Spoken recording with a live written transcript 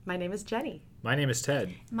My name is Jenny. My name is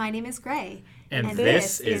Ted. My name is Gray. And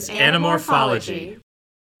this is Anamorphology.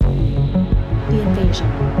 The invasion,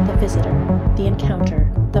 the visitor, the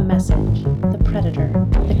encounter, the message, the predator,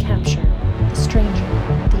 the capture, the stranger,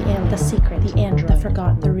 the alien, the secret, the android, the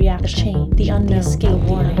forgotten, the reaction, the change, the unknown, the escape, the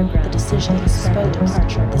warning, the decision, the exposed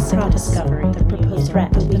departure, the single discovery, the proposed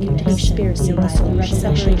threat, the mutation, the isolation,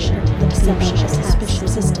 separation, the deception, the suspicion,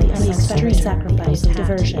 resistance, the extreme sacrifice, the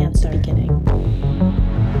diversion, the beginning.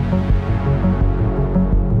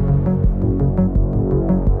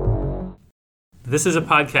 This is a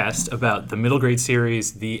podcast about the middle grade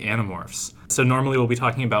series, The Animorphs. So normally we'll be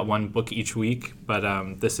talking about one book each week,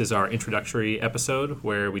 but this is our introductory episode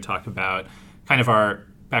where we talk about kind of our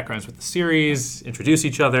backgrounds with the series, introduce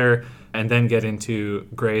each other, and then get into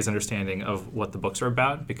Gray's understanding of what the books are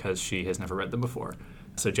about because she has never read them before.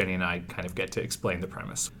 So Jenny and I kind of get to explain the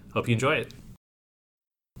premise. Hope you enjoy it.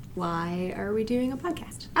 Why are we doing a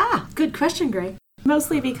podcast? Good question, Gray.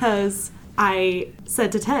 Mostly because I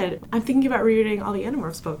said to Ted, I'm thinking about rereading all the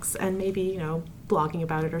Animorphs books and maybe, blogging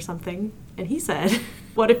about it or something. And he said,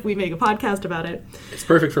 what if we make a podcast about it? It's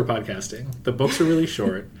perfect for podcasting. The books are really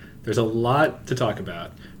short. There's a lot to talk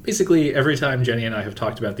about. Basically, every time Jenny and I have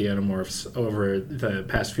talked about the Animorphs over the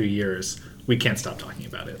past few years, we can't stop talking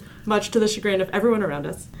about it. Much to the chagrin of everyone around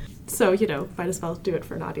us. So, might as well do it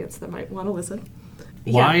for an audience that might want to listen.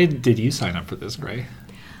 Why did you sign up for this, Gray?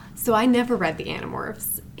 So I never read the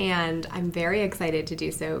Animorphs, and I'm very excited to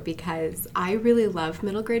do so because I really love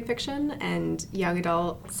middle grade fiction and young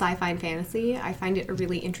adult sci-fi and fantasy. I find it a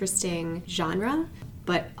really interesting genre,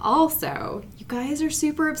 but also you guys are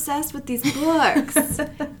super obsessed with these books.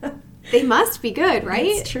 They must be good, right?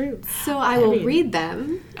 It's true. So I will read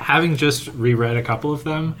them. Having just reread a couple of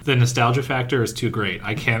them, the nostalgia factor is too great.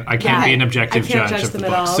 I can't be an objective judge of the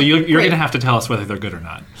books. So you're going to have to tell us whether they're good or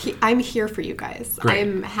not. I'm here for you guys. Great.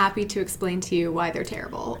 I'm happy to explain to you why they're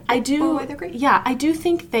terrible. Or why they're great. Yeah, I do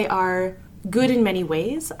think they are good in many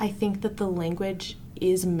ways. I think that the language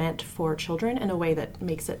is meant for children in a way that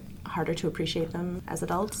makes it harder to appreciate them as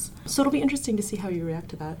adults. So it'll be interesting to see how you react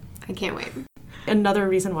to that. I can't wait. Another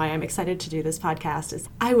reason why I'm excited to do this podcast is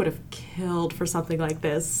I would have killed for something like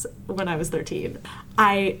this when I was 13.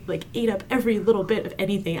 I ate up every little bit of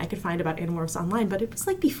anything I could find about Animorphs online, but it was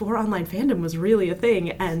before online fandom was really a thing,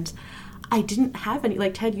 and I didn't have any.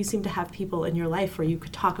 Ted, you seem to have people in your life where you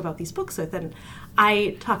could talk about these books with, and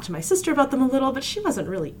I talked to my sister about them a little, but she wasn't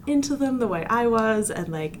really into them the way I was,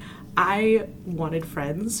 and I wanted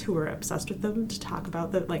friends who were obsessed with them to talk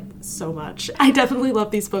about them so much. I definitely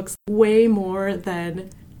love these books way more than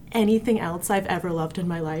anything else I've ever loved in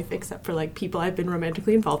my life, except for people I've been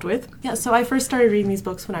romantically involved with. Yeah, so I first started reading these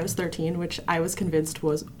books when I was 13, which I was convinced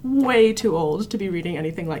was way too old to be reading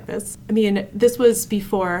anything like this. I mean, this was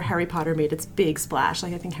before Harry Potter made its big splash.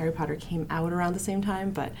 I think Harry Potter came out around the same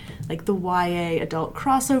time, but the YA adult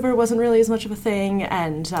crossover wasn't really as much of a thing,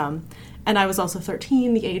 and I was also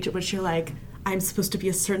 13, the age at which you're I'm supposed to be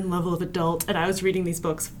a certain level of adult, and I was reading these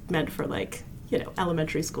books meant for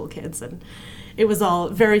elementary school kids, and it was all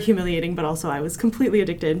very humiliating, but also I was completely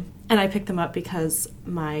addicted. And I picked them up because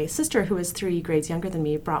my sister, who is 3 grades younger than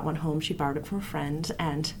me, brought one home. She borrowed it from a friend,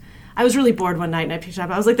 and I was really bored one night, and I picked it up.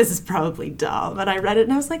 I was like, this is probably dumb. And I read it,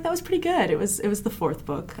 and I was like, that was pretty good. It was the 4th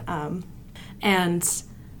book. And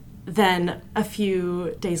then a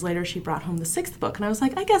few days later, she brought home the 6th book, and I was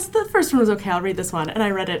like, I guess the first one was okay. I'll read this one. And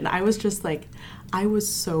I read it, and I was just I was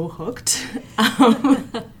so hooked.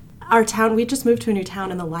 Our town, we just moved to a new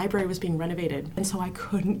town, and the library was being renovated, and so I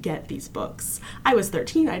couldn't get these books. I was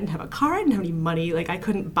 13, I didn't have a car, I didn't have any money, I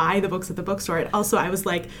couldn't buy the books at the bookstore, and also I was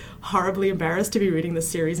horribly embarrassed to be reading this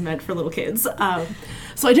series meant for little kids.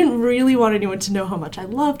 So I didn't really want anyone to know how much I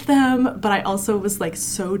loved them, but I also was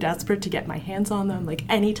so desperate to get my hands on them.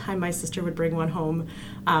 Anytime my sister would bring one home,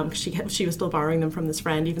 she was still borrowing them from this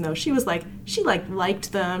friend, even though she was she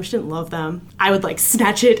liked them, she didn't love them. I would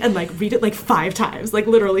snatch it and read it 5 times,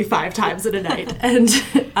 literally 5 times in a night. And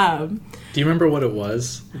do you remember what it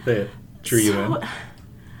was that drew you in?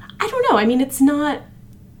 I don't know. I mean, it's not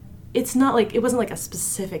it wasn't a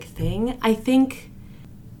specific thing. I think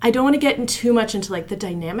I don't want to get too much into the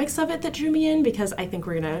dynamics of it that drew me in, because I think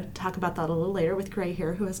we're going to talk about that a little later with Gray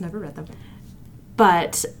here, who has never read them.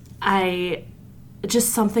 But just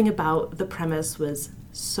something about the premise was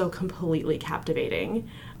so completely captivating.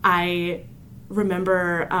 I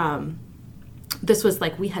remember this was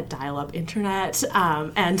we had dial-up internet,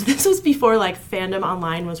 and this was before fandom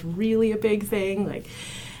online was really a big thing.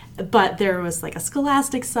 But there was like a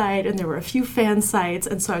Scholastic site, and there were a few fan sites,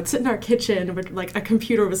 and so I'd sit in our kitchen where like a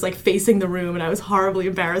computer was like facing the room, and I was horribly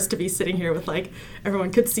embarrassed to be sitting here with like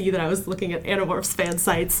everyone could see that I was looking at Animorphs fan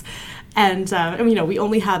sites, and you know, we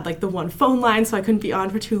only had like the one phone line, so I couldn't be on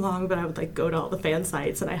for too long. But I would like go to all the fan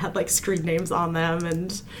sites, and I had like screen names on them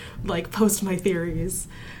and like post my theories.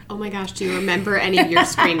 Oh my gosh, do you remember any of your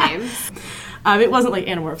screen names? It wasn't like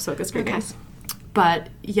Animorphs focused screen names, but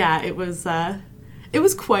yeah, it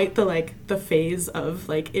was quite the phase of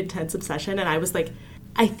like intense obsession. And I was like,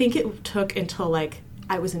 I think it took until like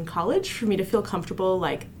I was in college for me to feel comfortable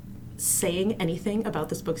like saying anything about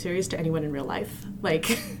this book series to anyone in real life.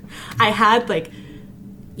 Like I had like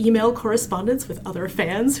email correspondence with other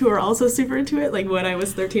fans who are also super into it, like when I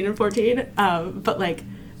was 13 and 14, but like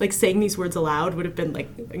saying these words aloud would have been like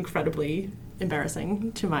incredibly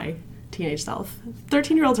embarrassing to my teenage self.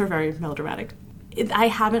 13-year-olds are very melodramatic. I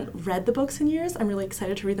haven't read the books in years. I'm really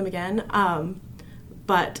excited to read them again,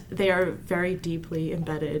 but they are very deeply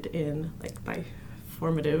embedded in like my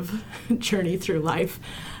formative journey through life.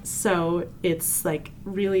 So it's like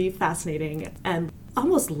really fascinating and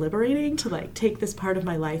almost liberating to like take this part of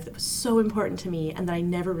my life that was so important to me and that I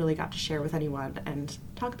never really got to share with anyone and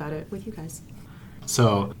talk about it with you guys.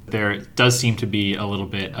 So there does seem to be a little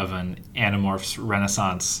bit of an Animorphs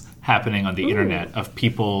renaissance happening on the internet of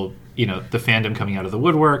people, you know, the fandom coming out of the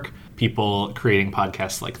woodwork, people creating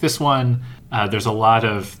podcasts like this one. There's a lot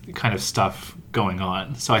of kind of stuff going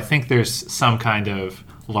on. So I think there's some kind of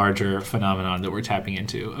larger phenomenon that we're tapping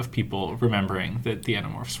into of people remembering that the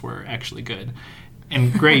Animorphs were actually good.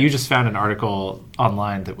 And Gray, you just found an article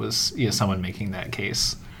online that was, you know, someone making that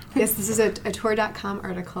case. Yes, this is a Tor.com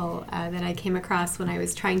article that I came across when I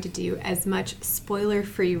was trying to do as much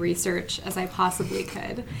spoiler-free research as I possibly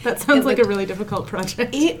could. That sounds like a really difficult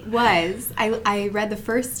project. It was. I read the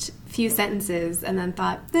first few sentences and then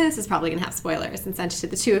thought, this is probably going to have spoilers, and sent it to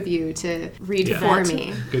the two of you to read for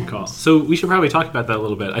me. Good call. So we should probably talk about that a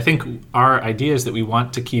little bit. I think our idea is that we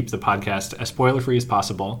want to keep the podcast as spoiler-free as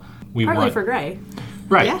possible. Partly for Gray.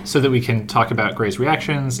 Right, Yeah. so that we can talk about Gray's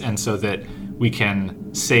reactions and so that we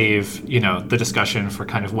can save, you know, the discussion for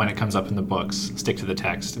kind of when it comes up in the books, stick to the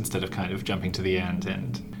text instead of kind of jumping to the end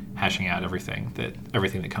and hashing out everything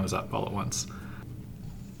that comes up all at once.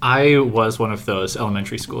 I was one of those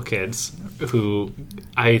elementary school kids who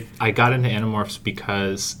I got into Animorphs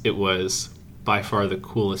because it was by far the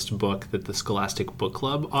coolest book that the Scholastic Book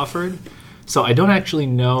Club offered. So I don't actually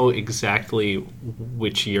know exactly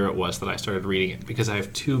which year it was that I started reading it because I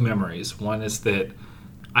have two memories. One is that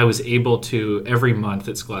I was able to, every month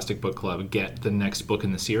at Scholastic Book Club, get the next book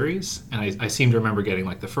in the series. And I seem to remember getting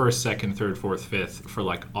like the first, second, third, fourth, fifth for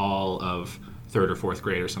like all of third or fourth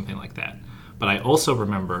grade or something like that. But I also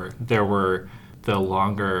remember there were the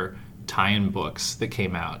longer tie-in books that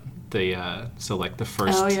came out. The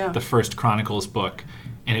first Chronicles book,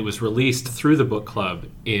 and it was released through the book club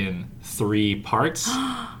in 3 parts.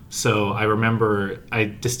 So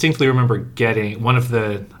I distinctly remember getting one of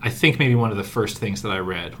the first things that I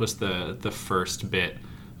read was the first bit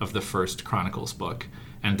of the first Chronicles book,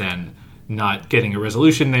 and then not getting a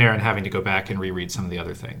resolution there and having to go back and reread some of the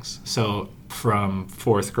other things. So from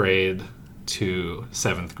 4th grade to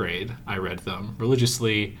 7th grade, I read them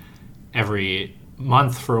religiously. Every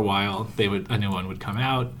month for a while, a new one would come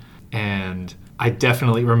out, and I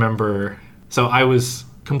definitely remember. So I was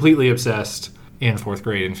completely obsessed in 4th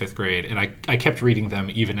grade and 5th grade, and I kept reading them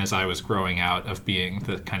even as I was growing out of being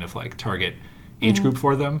the kind of like target age group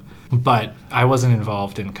for them. But I wasn't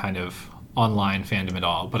involved in kind of online fandom at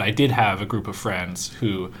all. But I did have a group of friends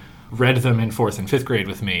who read them in 4th and 5th grade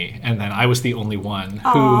with me, and then I was the only one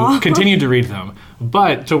who continued to read them.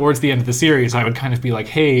 But towards the end of the series, I would kind of be like,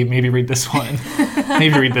 hey, maybe read this one.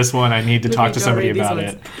 Maybe read this one. I need to talk to somebody about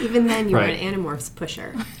it. Even then, you were an Animorphs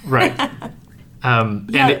pusher. Right. And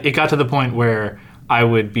it got to the point where I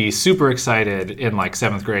would be super excited in like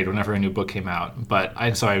 7th grade whenever a new book came out.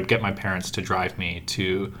 So I would get my parents to drive me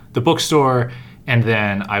to the bookstore, and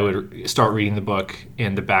then I would start reading the book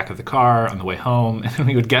in the back of the car on the way home. And then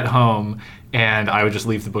we would get home, and I would just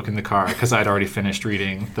leave the book in the car because I'd already finished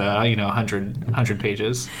reading the 100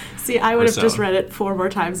 pages. See, I would have just read it 4 more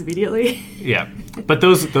times immediately. Yeah, but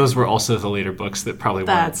those were also the later books that probably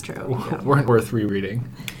weren't worth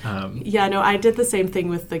rereading. I did the same thing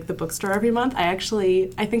with like the bookstore every month. I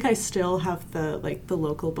think I still have the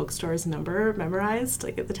local bookstore's number memorized,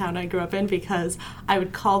 like at the town I grew up in, because I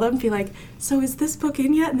would call them, be like, so is this book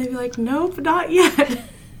in yet? And they'd be like, nope, not yet.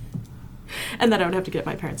 And then I would have to get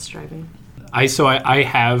my parents to drive me. I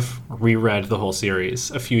have reread the whole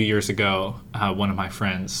series. A few years ago, one of my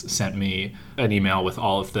friends sent me an email with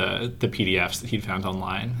all of the PDFs that he'd found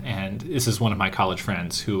online. And this is one of my college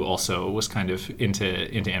friends who also was kind of into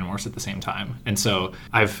Animorphs at the same time. And so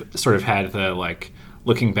I've sort of had the, like,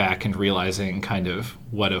 looking back and realizing kind of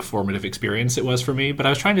what a formative experience it was for me. But I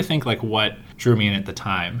was trying to think, like, what drew me in at the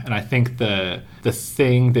time. And I think the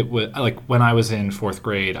thing that was, like, when I was in 4th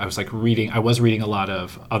grade, I was reading a lot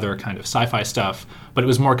of other kind of sci-fi stuff, but it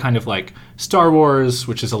was more kind of like Star Wars,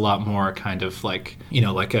 which is a lot more kind of like, you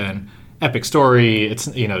know, like an epic story. It's,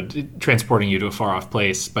 you know, transporting you to a far off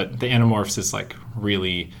place. But the Animorphs is, like,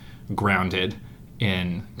 really grounded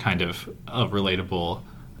in kind of a relatable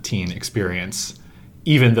teen experience,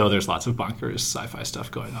 even though there's lots of bonkers sci-fi stuff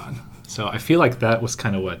going on. So I feel like that was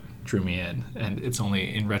kind of what drew me in. And it's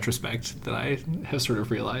only in retrospect that I have sort of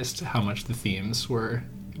realized how much the themes were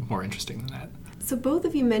more interesting than that. So both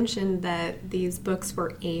of you mentioned that these books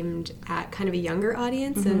were aimed at kind of a younger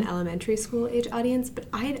audience, an elementary school age audience, but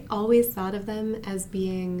I'd always thought of them as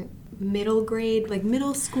being middle grade, like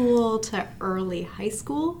middle school to early high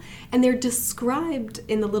school, and they're described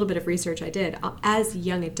in the little bit of research I did as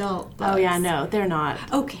young adult books. Oh yeah, no, they're not.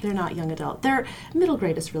 Okay. They're not young adult. They're middle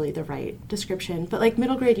grade is really the right description. But like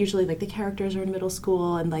middle grade, usually like the characters are in middle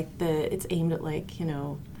school, and like it's aimed at like, you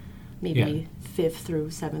know, maybe 5th through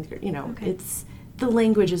 7th grade. You know, Okay. The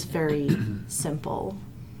language is very simple.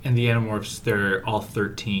 And the Animorphs, they're all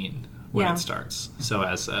 13 when Yeah. it starts. So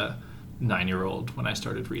as a 9-year-old, when I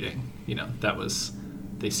started reading, you know,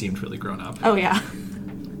 they seemed really grown up. Oh yeah.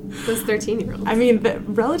 Those 13-year-olds. I mean,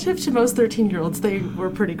 relative to most 13-year-olds, they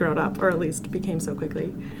were pretty grown up, or at least became so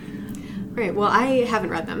quickly. Right, well, I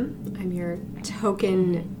haven't read them. I'm your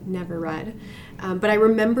token never read. But I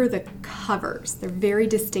remember the covers. They're very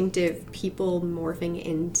distinctive, people morphing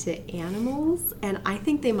into animals, and I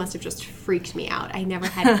think they must have just freaked me out. I never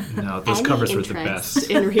had No, those any covers were the interest best.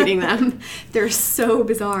 in reading them. They're so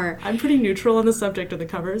bizarre. I'm pretty neutral on the subject of the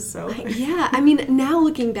covers, so. Yeah, I mean, now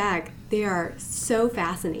looking back, they are so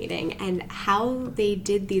fascinating, and how they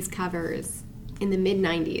did these covers in the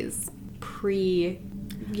mid-90s,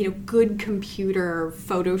 good computer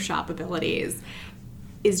Photoshop abilities,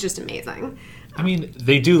 is just amazing. I mean,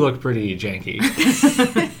 they do look pretty janky.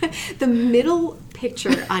 The middle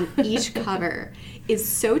picture on each cover is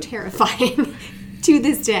so terrifying to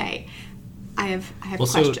this day. I have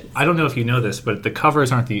questions. So I don't know if you know this, but the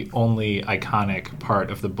covers aren't the only iconic part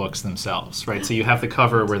of the books themselves, right? So you have the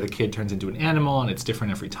cover where the kid turns into an animal, and it's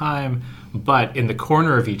different every time. But in the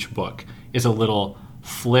corner of each book is a little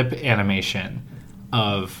flip animation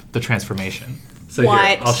of the transformation. So What?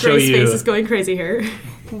 Here, I'll show Grace you. face is going crazy here.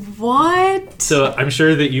 What? So I'm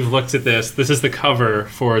sure that you've looked at this. This is the cover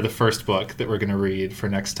for the first book that we're going to read for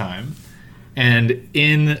next time. And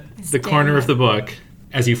in the corner of the book,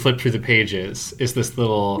 as you flip through the pages, is this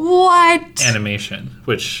little What? animation,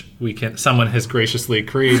 which someone has graciously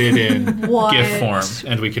created in What? GIF form,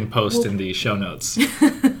 and we can post in the show notes.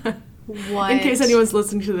 What? In case anyone's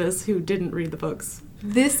listening to this who didn't read the books.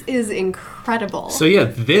 This is incredible. So yeah,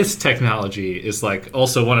 this technology is like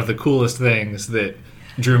also one of the coolest things that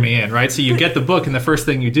drew me in, right? So you get the book, and the first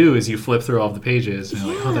thing you do is you flip through all of the pages, and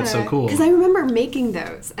you're like, oh, that's so cool. Because I remember making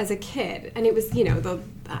those as a kid, and it was,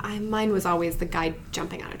 mine was always the guy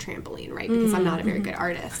jumping on a trampoline, right? Because I'm not a very good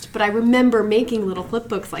artist. But I remember making little flip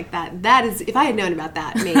books like that. That is, if I had known about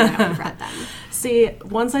that, maybe I would have read them. See,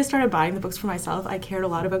 once I started buying the books for myself, I cared a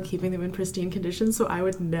lot about keeping them in pristine condition, so I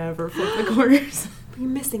would never flip the corners. You're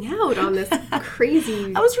missing out on this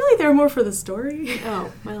crazy... I was really there more for the story. Oh,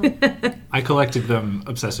 well... I collected them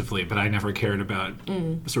obsessively, but I never cared about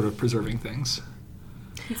sort of preserving things.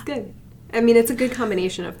 It's good. I mean, it's a good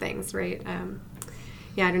combination of things, right? I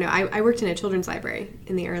don't know. I worked in a children's library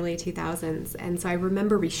in the early 2000s, and so I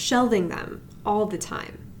remember reshelving them all the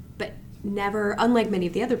time, but never, unlike many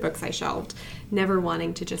of the other books I shelved, never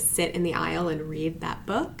wanting to just sit in the aisle and read that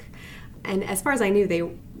book. And as far as I knew, they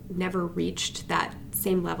never reached that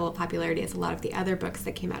same level of popularity as a lot of the other books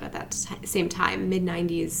that came out at that same time.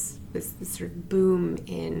 Mid-90s was this sort of boom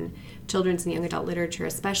in children's and young adult literature,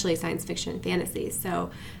 especially science fiction and fantasy. So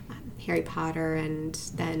Harry Potter and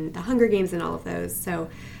then The Hunger Games and all of those. So,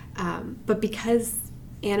 but because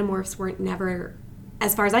Animorphs weren't never,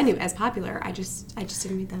 as far as I knew, as popular, I just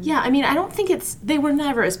didn't read them. Yeah, I mean, I don't think they were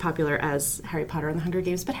never as popular as Harry Potter and the Hunger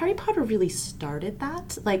Games, but Harry Potter really started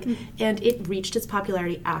that, and it reached its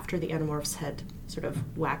popularity after the Animorphs had sort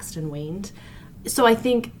of waxed and waned. So I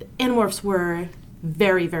think Animorphs were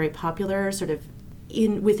very, very popular, sort of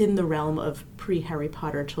within the realm of pre-Harry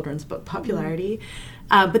Potter children's book popularity,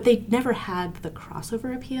 but they never had the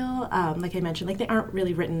crossover appeal. Like I mentioned, they aren't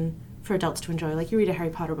really written for adults to enjoy. Like, you read a Harry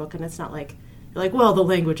Potter book, and it's not like, you're like, well, the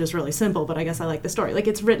language is really simple, but I guess I like the story. Like,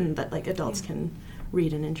 it's written that, like, adults can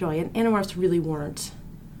read and enjoy. And Animorphs really weren't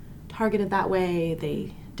targeted that way.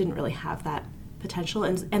 They didn't really have that potential.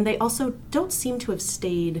 And they also don't seem to have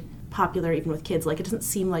stayed popular even with kids. Like, it doesn't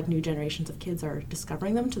seem like new generations of kids are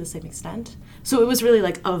discovering them to the same extent. So it was really,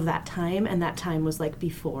 like, of that time, and that time was, like,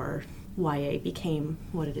 before YA became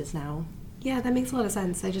what it is now. Yeah, that makes a lot of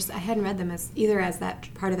sense. I hadn't read them as either as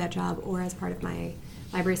that part of that job or as part of my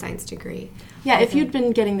library science degree. Yeah, if you'd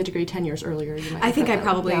been getting the degree 10 years earlier, you might have I think read I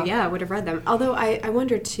probably, them. would have read them. Although I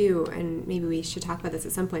wonder too, and maybe we should talk about this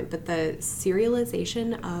at some point, but the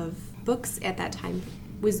serialization of books at that time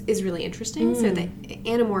is really interesting. So the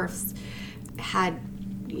Animorphs had,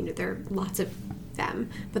 there are lots of them,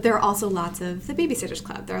 but there are also lots of the Babysitter's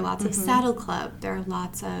Club. There are lots of Saddle Club. There are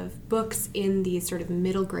lots of books in these sort of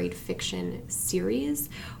middle grade fiction series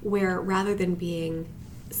where rather than being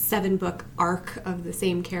 7-book arc of the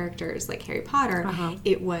same characters like Harry Potter,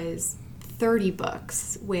 it was 30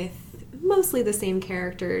 books with mostly the same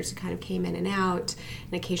characters who kind of came in and out,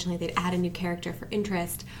 and occasionally they'd add a new character for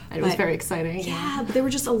interest. And it was very exciting. Yeah, but there were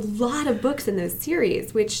just a lot of books in those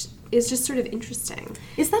series, which is just sort of interesting.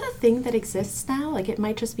 Is that a thing that exists now? Like, it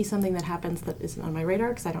might just be something that happens that isn't on my radar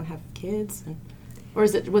because I don't have kids? Or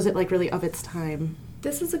was it like really of its time?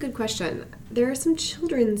 This is a good question. There are some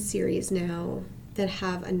children's series now that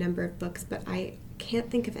have a number of books, but I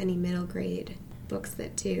can't think of any middle grade books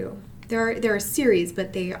that do. There are series,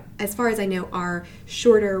 but they, as far as I know, are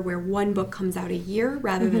shorter where one book comes out a year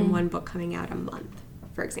rather than one book coming out a month,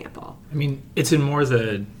 for example. I mean, it's in more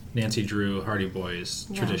the Nancy Drew, Hardy Boys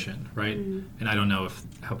tradition, right? And I don't know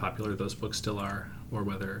how popular those books still are, or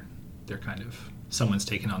whether they're kind of, someone's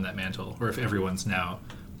taken on that mantle, or if everyone's now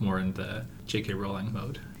more in the J.K. Rowling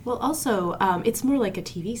mode. Well, also, it's more like a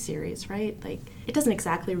TV series, right? Like, it doesn't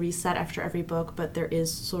exactly reset after every book, but there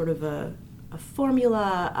is sort of a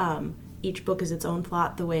formula. Each book is its own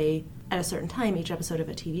plot, the way at a certain time each episode of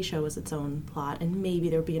a TV show was its own plot, and maybe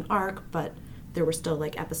there would be an arc, but there were still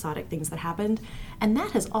like episodic things that happened. And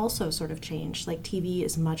that has also sort of changed. Like, TV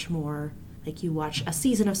is much more like you watch a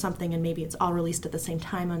season of something and maybe it's all released at the same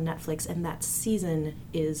time on Netflix, and that season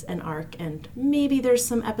is an arc, and maybe there's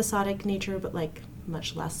some episodic nature, but like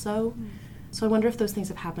much less so. So I wonder if those things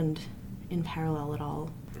have happened in parallel at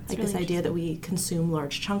all. Like really this idea that we consume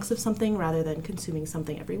large chunks of something rather than consuming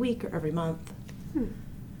something every week or every month.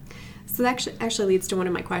 So that actually leads to one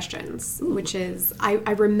of my questions, which is, I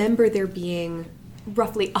remember there being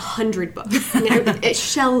roughly 100 books.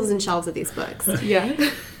 Shelves and shelves of these books.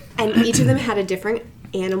 Yeah. And each of them had a different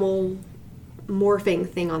animal morphing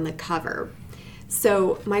thing on the cover.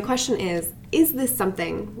 So my question is this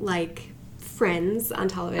something like Friends on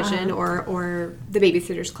television or The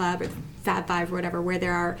Babysitter's Club or Fab Five or whatever, where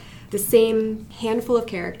there are the same handful of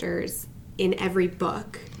characters in every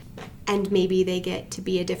book, and maybe they get to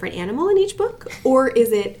be a different animal in each book? Or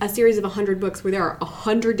is it a series of 100 books where there are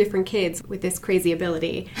 100 different kids with this crazy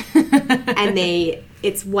ability, and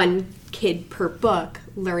it's one kid per book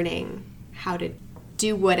learning how to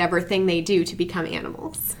do whatever thing they do to become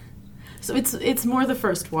animals? So it's more the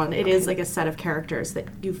first one. It is like a set of characters that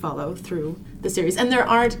you follow through the series. And there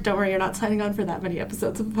aren't, don't worry, you're not signing on for that many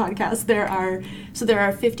episodes of the podcast. There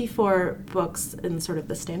are 54 books in sort of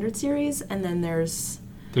the standard series, and then there's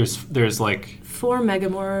like 4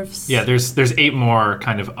 Megamorphs. Yeah, there's 8 more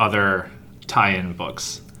kind of other tie-in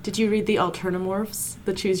books. Did you read the Alternamorphs,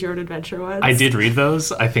 the Choose Your Own Adventure ones? I did read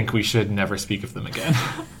those. I think we should never speak of them again.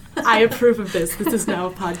 I approve of this. This is now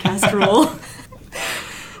a podcast rule.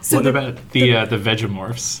 So what about the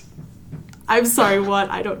Vegemorphs? I'm sorry, what?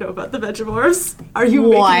 I don't know about the Vegemorphs. Are you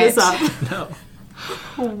making this up? No.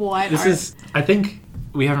 What? I think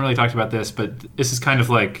we haven't really talked about this, but this is kind of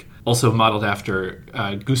like also modeled after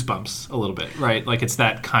Goosebumps a little bit, right? Like, it's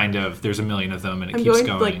that kind of, there's a million of them and it keeps going.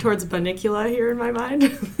 I'm going like towards Bunnicula here in my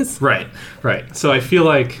mind. Right. So I feel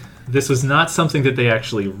like this was not something that they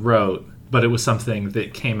actually wrote, but it was something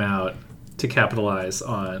that came out to capitalize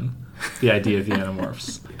on the idea of the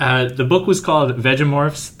Animorphs. The book was called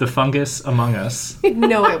Vegemorphs, The Fungus Among Us.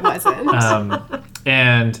 No, it wasn't.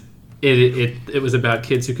 And it was about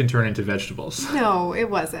kids who can turn into vegetables. No, it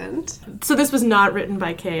wasn't. So this was not written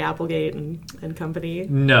by Kay Applegate and company?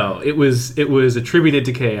 No, it was attributed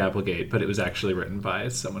to Kay Applegate, but it was actually written by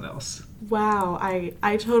someone else. Wow,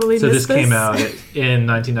 I totally so missed this. So this came out in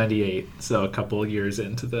 1998, so a couple years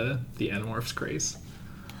into the Animorphs craze.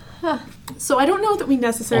 So I don't know that we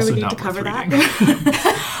necessarily Also need not to cover worth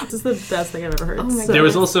that. This is the best thing I've ever heard. Oh my So- There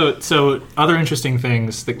was also other interesting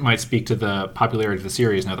things that might speak to the popularity of the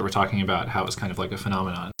series now that we're talking about how it's kind of like a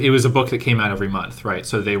phenomenon. It was a book that came out every month, right?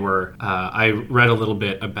 So they were, I read a little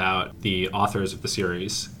bit about the authors of the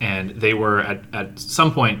series, and they were at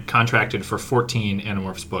some point contracted for 14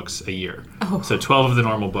 Animorphs books a year. Oh. So 12 of the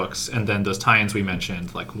normal books, and then those tie-ins we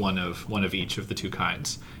mentioned, like one of each of the two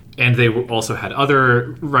kinds. And they also had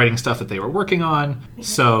other writing stuff that they were working on,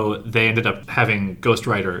 so they ended up having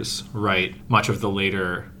ghostwriters write much of the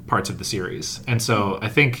later parts of the series. And so I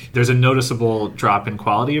think there's a noticeable drop in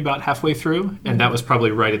quality about halfway through, and that was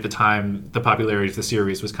probably right at the time the popularity of the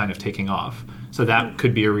series was kind of taking off. So that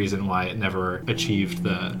could be a reason why it never achieved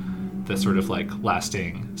the sort of like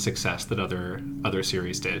lasting success that other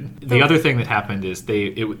series did. The other thing that happened is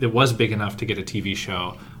it was big enough to get a TV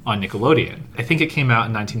show on Nickelodeon. I think it came out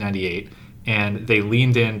in 1998, and they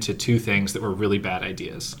leaned into two things that were really bad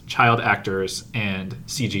ideas: child actors and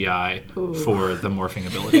CGI for the morphing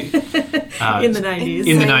ability. in the 90s.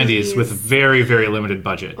 In the 90s with very, very limited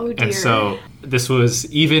budget. Oh, dear. And so this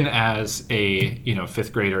was, even as a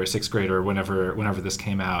fifth grader or sixth grader, whenever this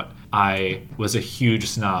came out, I was a huge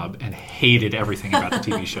snob and hated everything about the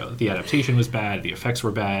TV show. The adaptation was bad, the effects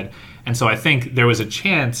were bad, and so I think there was a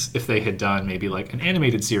chance if they had done maybe like an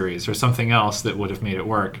animated series or something else that would have made it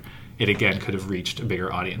work, it again could have reached a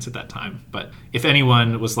bigger audience at that time. But if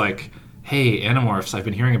anyone was like, hey, Animorphs, I've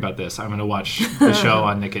been hearing about this, I'm going to watch the show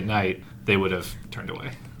on Nick at Night, they would have turned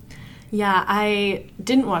away. Yeah, I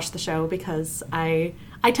didn't watch the show because I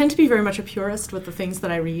tend to be very much a purist with the things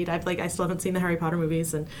that I read. I still haven't seen the Harry Potter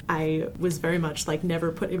movies, and I was very much like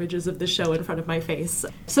never put images of the show in front of my face.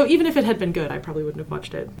 So even if it had been good, I probably wouldn't have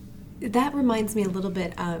watched it. That reminds me a little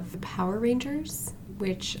bit of Power Rangers,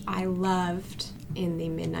 which I loved in the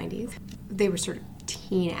mid-90s. They were sort of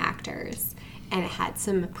teen actors, and it had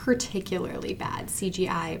some particularly bad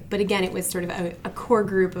CGI. But again, it was sort of a core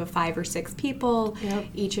group of 5 or 6 people. Yep.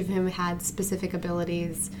 Each of whom had specific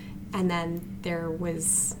abilities, and then there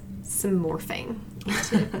was some morphing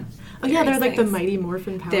into Oh yeah, they're various like the things. Mighty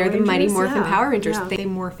Morphin Power They're Rangers. the Mighty Morphin Yeah. Power Rangers. Yeah. They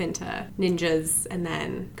morph into ninjas and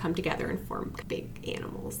then come together and form big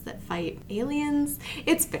animals that fight aliens.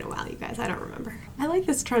 It's been a while, you guys. I don't remember. I like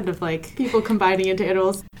this trend of like people combining into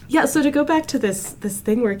animals. Yeah, so to go back to this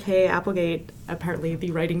thing where Kay Applegate, apparently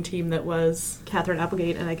the writing team that was Catherine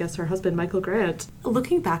Applegate and I guess her husband Michael Grant,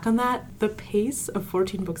 looking back on that, the pace of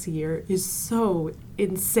 14 books a year is so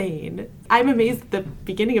insane. I'm amazed that the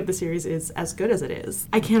beginning of the series is as good as it is.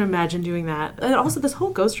 I can't imagine doing that. And also this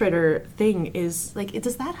whole ghostwriter thing is like,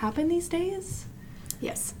 does that happen these days?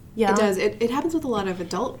 Yes. Yeah. It does. It happens with a lot of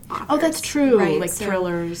adult authors. Oh, that's true. Right? Like So-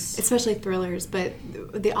 thrillers. especially thrillers, but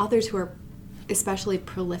the authors who are especially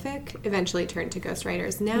prolific eventually turn to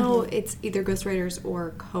ghostwriters. Now it's either ghostwriters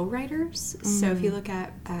or co-writers. So if you look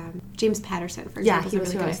at James Patterson, for Yeah, example, he is was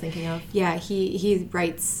really who I good was at- thinking of. Yeah, he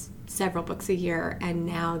writes several books a year, and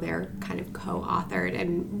now they're kind of co-authored,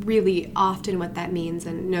 and really often what that means,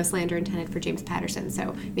 and no slander intended for James Patterson,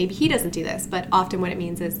 so maybe he doesn't do this, but often what it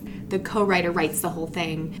means is the co-writer writes the whole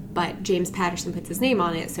thing, but James Patterson puts his name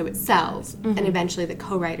on it so it sells, and eventually the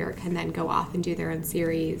co-writer can then go off and do their own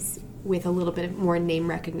series with a little bit more name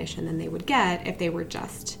recognition than they would get if they were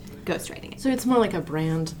just ghostwriting it. So it's more like a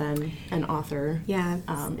brand than an author. Yeah.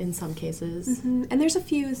 In some cases. And there's a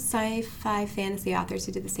few sci-fi fantasy authors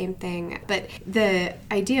who did the same thing. But the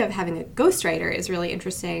idea of having a ghostwriter is really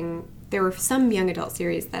interesting. There were some young adult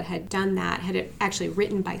series that had done that, had it actually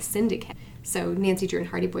written by Syndicate. So Nancy Drew and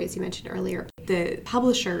Hardy Boys, you mentioned earlier, the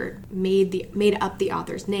publisher made up the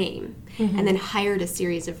author's name and then hired a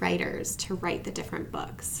series of writers to write the different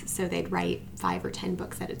books. So they'd write 5 or 10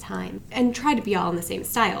 books at a time and try to be all in the same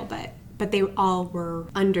style, but they all were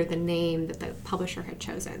under the name that the publisher had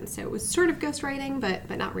chosen. So it was sort of ghostwriting, but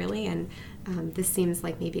not really. And this seems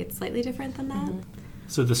like maybe it's slightly different than that.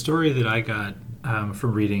 So the story that I got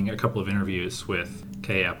from reading a couple of interviews with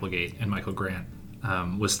Kay Applegate and Michael Grant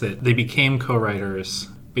was that they became co-writers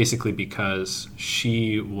basically because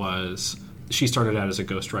she started out as a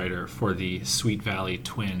ghostwriter for the Sweet Valley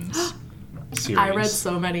Twins series. I read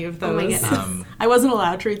so many of those. Oh my goodness. I wasn't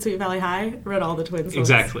allowed to read Sweet Valley High. I read all the Twins ones.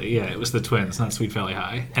 Exactly, yeah, it was the Twins, not Sweet Valley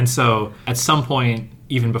High. And so at some point,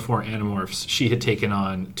 even before Animorphs, she had taken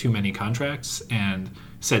on too many contracts and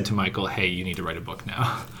said to Michael, hey, you need to write a book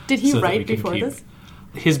now. Did he so that write we can before keep- this?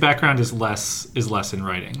 His background is less in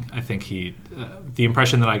writing. I think the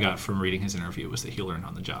impression that I got from reading his interview was that he learned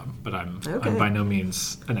on the job, but I'm by no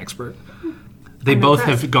means an expert. They I'm both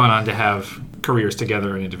impressed. have gone on to have careers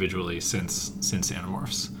together and individually since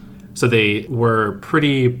Animorphs. So they were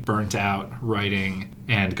pretty burnt out writing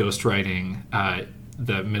and ghostwriting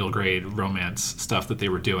the middle grade romance stuff that they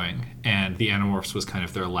were doing. And the Animorphs was kind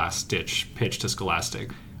of their last-ditch pitch to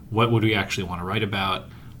Scholastic. What would we actually want to write about?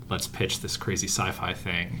 Let's pitch this crazy sci-fi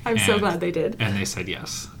thing. I'm so glad they did. And they said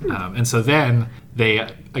yes. And so then they,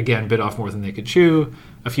 again, bit off more than they could chew.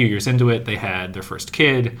 A few years into it, they had their first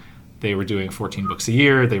kid. They were doing 14 books a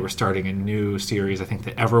year. They were starting a new series. I think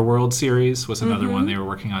the Everworld series was another one they were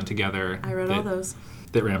working on together. I read all those.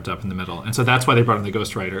 That ramped up in the middle. And so that's why they brought in the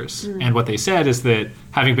ghostwriters. And what they said is that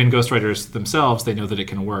having been ghostwriters themselves, they know that it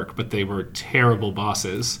can work, but they were terrible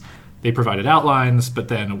bosses. They provided outlines, but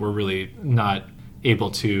then were really not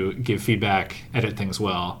able to give feedback, edit things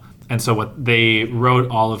well. And so what they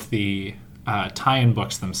wrote all of the tie-in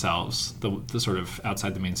books themselves, the sort of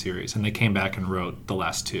outside the main series, and they came back and wrote the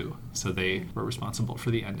last two. So they were responsible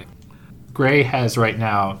for the ending. Gray has right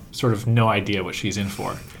now sort of no idea what she's in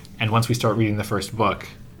for. And once we start reading the first book,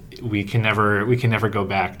 we can never go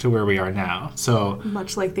back to where we are now. So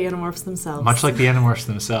much like the Animorphs themselves. Much like the Animorphs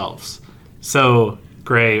themselves. So,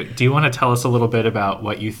 Gray, do you want to tell us a little bit about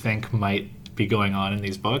what you think might be going on in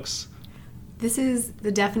these books? This is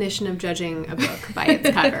the definition of judging a book by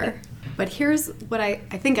its cover. But here's what I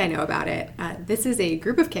think I know about it. This is a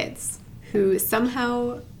group of kids who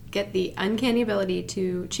somehow get the uncanny ability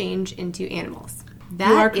to change into animals. You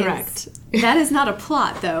are correct. That is not a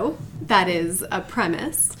plot, though. That is a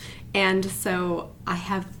premise. And so I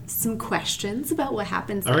have some questions about what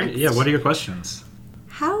happens next. All right, yeah, what are your questions?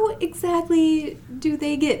 How exactly do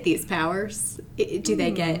they get these powers? Do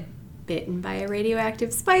they get bitten by a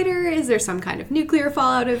radioactive spider? Is there some kind of nuclear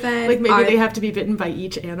fallout event? Like maybe they have to be bitten by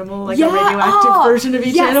each animal, like a radioactive version of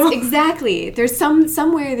each animal? Yes, exactly. There's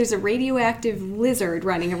somewhere there's a radioactive lizard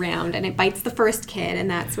running around and it bites the first kid, and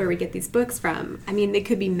that's where we get these books from. I mean, they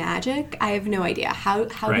could be magic. I have no idea. How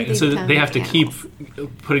right. do they so become they have to animals?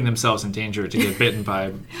 keep putting themselves in danger to get bitten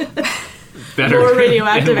by better more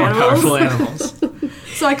radioactive and more animals. powerful animals.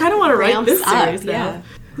 So I kind of want to write this series now. Yeah.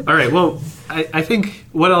 All right, well, I think,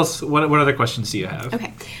 what else, what other questions do you have?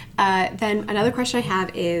 Okay. Then another question I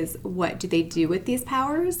have is, what do they do with these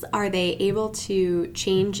powers? Are they able to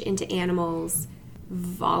change into animals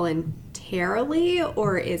voluntarily,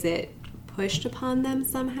 or is it pushed upon them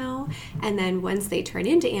somehow? And then once they turn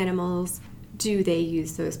into animals, do they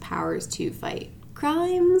use those powers to fight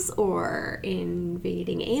crimes or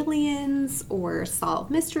invading aliens or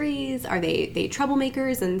solve mysteries? Are they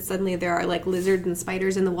troublemakers and suddenly there are like lizards and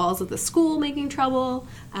spiders in the walls of the school making trouble?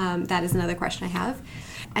 That is another question I have.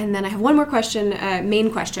 And then I have one more question,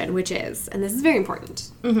 main question, which is, and this is very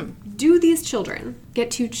important, do these children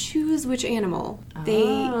get to choose which animal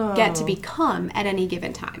they get to become at any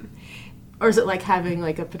given time? Or is it like having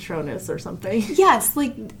like a Patronus or something? Yes,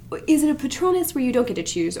 like, is it a Patronus where you don't get to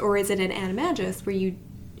choose, or is it an Animagus where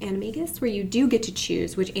you do get to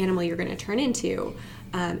choose which animal you're going to turn into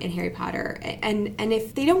in Harry Potter? And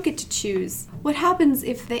if they don't get to choose, what happens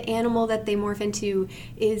if the animal that they morph into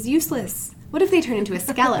is useless? What if they turn into a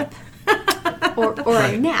scallop? or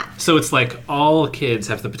a gnat? So it's like all kids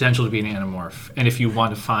have the potential to be an Animorph, and if you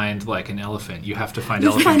want to find like an elephant, you have to find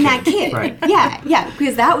that kid. Right. Yeah,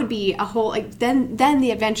 because that would be a whole, like, then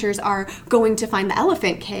the adventures are going to find the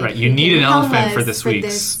elephant kid. Right, you need an elephant for this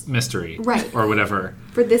week's mystery. Right. Or whatever.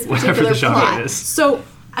 For this particular whatever the genre plot. is. So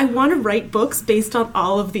I want to write books based on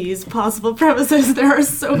all of these possible premises. There are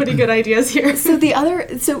so many good ideas here. So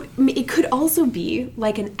it could also be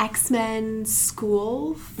like an X-Men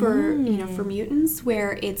school for for mutants,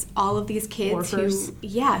 where it's all of these kids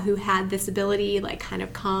who had this ability, like kind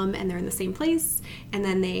of come and they're in the same place, and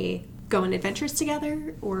then they go on adventures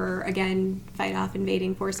together, or again fight off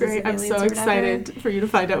invading forces. Great. Of I'm aliens so or whatever. excited for you to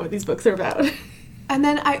find out what these books are about. And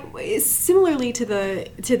then similarly to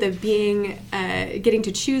the being getting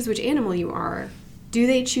to choose which animal you are, do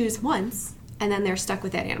they choose once and then they're stuck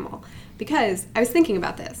with that animal? Because I was thinking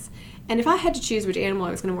about this, and if I had to choose which animal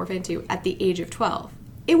I was going to morph into at the age of 12,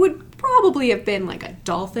 it would probably have been like a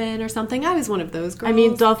dolphin or something. I was one of those girls. I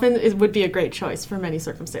mean, dolphin would be a great choice for many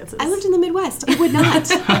circumstances. I lived in the Midwest. It would not.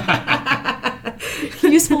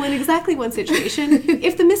 Useful in exactly one situation,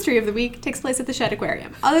 if the mystery of the week takes place at the Shedd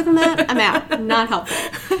Aquarium. Other than that, I'm out. Not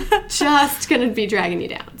helpful. Just gonna be dragging you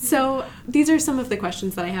down. So these are some of the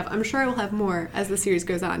questions that I have. I'm sure I will have more as the series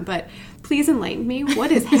goes on, but please enlighten me.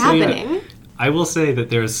 What is happening? Yeah, I will say that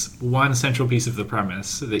there's one central piece of the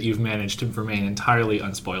premise that you've managed to remain entirely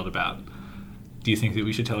unspoiled about. Do you think that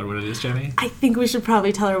we should tell her what it is, Jenny? I think we should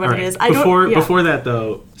probably tell her what it is. Before that,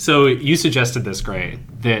 though, so you suggested this, Gray,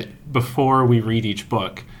 that before we read each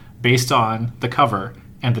book, based on the cover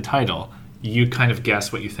and the title, you kind of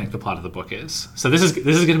guess what you think the plot of the book is. So this is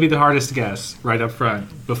going to be the hardest guess right up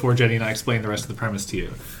front before Jenny and I explain the rest of the premise to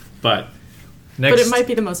you. But next, But it might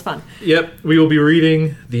be the most fun. Yep, we will be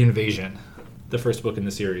reading The Invasion, the first book in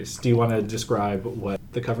the series. Do you want to describe what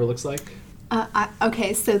the cover looks like?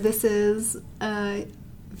 Okay, so this is a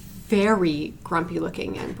very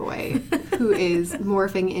grumpy-looking young boy who is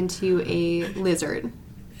morphing into a lizard.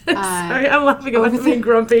 Sorry, I'm laughing at him being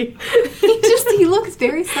grumpy. He looks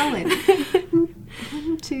very sullen.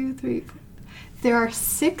 1, 2, 3, 4. There are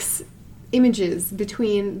 6 images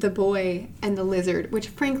between the boy and the lizard, which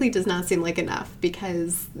frankly does not seem like enough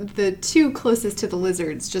because the 2 closest to the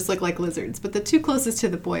lizards just look like lizards, but the 2 closest to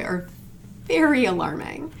the boy are very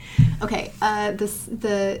alarming. Okay,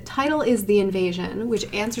 the title is The Invasion,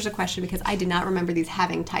 which answers a question because I did not remember these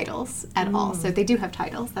having titles at all. So they do have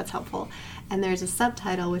titles. That's helpful. And there's a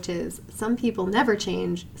subtitle, which is Some People Never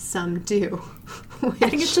Change, Some Do. I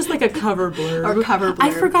think it's just like a cover blurb. Or cover blurb.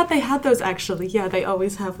 I forgot they had those actually. Yeah, they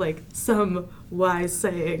always have like some wise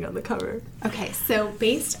saying on the cover. Okay, so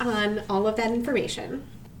based on all of that information,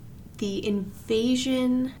 the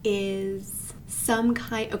invasion is some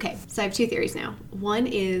kind... Okay, so I have 2 theories now. One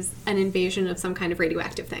is an invasion of some kind of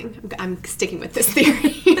radioactive thing. I'm sticking with this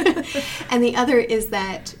theory. And the other is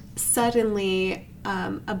that suddenly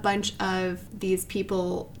a bunch of these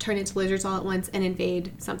people turn into lizards all at once and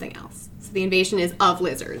invade something else. So the invasion is of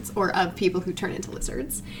lizards or of people who turn into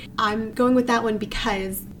lizards. I'm going with that one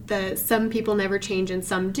because the some people never change and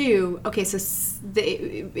some do. Okay, so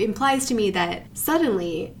it implies to me that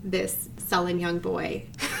suddenly this sullen young boy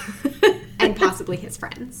and possibly his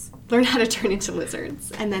friends learn how to turn into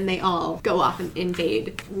lizards, and then they all go off and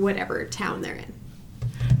invade whatever town they're in.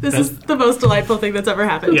 This is the most delightful thing that's ever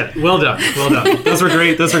happened. Yeah, well done. Those were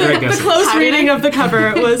great guesses. The close reading of the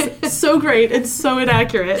cover was so great and so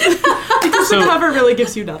inaccurate because the cover really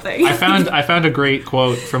gives you nothing. I found a great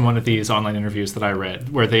quote from one of these online interviews that I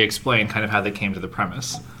read where they explain kind of how they came to the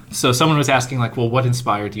premise. So someone was asking like, well, what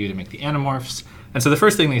inspired you to make the Animorphs? And so the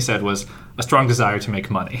first thing they said was a strong desire to make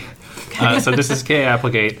money. So this is Kay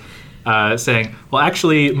Applegate saying, well,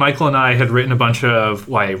 actually, Michael and I had written a bunch of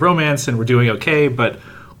YA romance and we're doing okay, but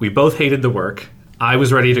we both hated the work. I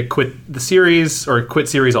was ready to quit the series or quit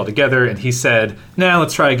series altogether, and he said, nah,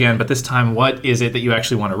 let's try again, but this time what is it that you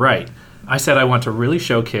actually want to write? I said I want to really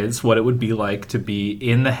show kids what it would be like to be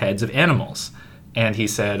in the heads of animals. And he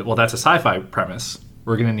said, well, that's a sci-fi premise.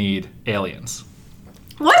 We're going to need aliens.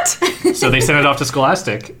 What? So they sent it off to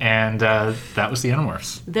Scholastic, and that was the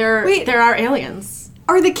Animorphs. There are aliens.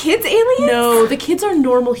 Are the kids aliens? No, the kids are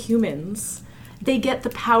normal humans. They get the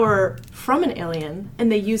power from an alien,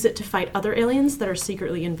 and they use it to fight other aliens that are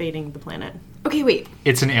secretly invading the planet. Okay, wait.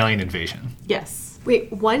 It's an alien invasion. Yes.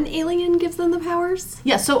 Wait, one alien gives them the powers?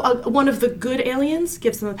 Yeah, so one of the good aliens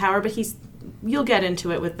gives them the power, but you'll get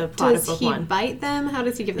into it with the plot of book 1. Does he bite them? How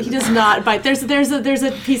does he give them He the does power? not bite. There's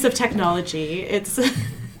a piece of technology. It's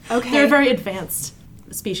Okay. They're a very advanced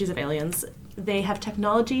species of aliens. They have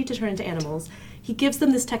technology to turn into animals. He gives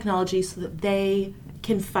them this technology so that they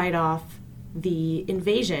can fight off the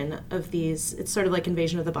invasion of these. It's sort of like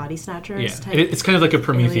Invasion of the Body Snatchers type. It's kind of like a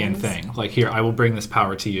Promethean aliens. thing. Like, here, I will bring this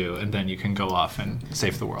power to you, and then you can go off and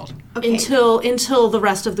save the world. Okay. Until the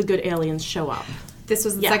rest of the good aliens show up. This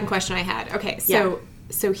was the second question I had. Okay,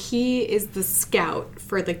 so he is the scout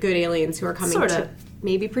for the good aliens who are coming to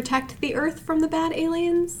maybe protect the Earth from the bad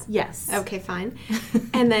aliens? Yes. Okay, fine.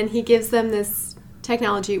 And then he gives them this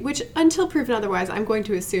technology, which, until proven otherwise, I'm going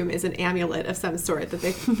to assume is an amulet of some sort that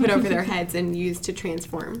they put over their heads and use to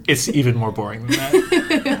transform. It's even more boring than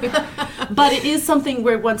that. But it is something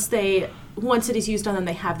where once it is used on them,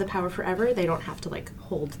 they have the power forever. They don't have to, like,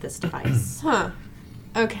 hold this device. Huh.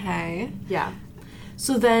 Okay. Yeah.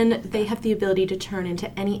 So then they have the ability to turn into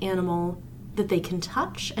any animal that they can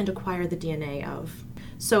touch and acquire the DNA of.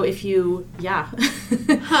 So if you have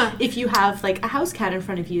like a house cat in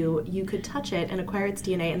front of you, you could touch it and acquire its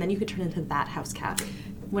DNA, and then you could turn into that house cat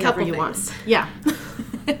whenever you want. Yeah.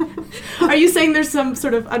 Are you saying there's some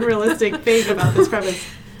sort of unrealistic thing about this premise?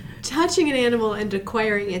 Touching an animal and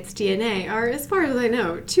acquiring its DNA are, as far as I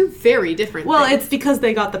know, 2 very different things. Well, it's because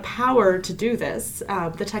they got the power to do this.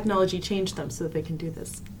 The technology changed them so that they can do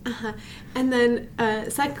this. Uh-huh. And then,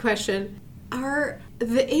 second question, are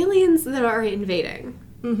the aliens that are invading...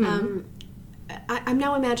 Mm-hmm. I'm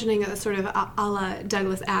now imagining a sort of a la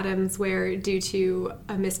Douglas Adams, where due to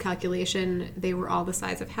a miscalculation, they were all the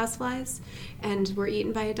size of houseflies and were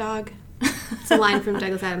eaten by a dog. It's a line from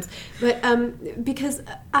Douglas Adams. But because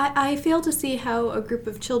I fail to see how a group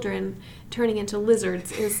of children turning into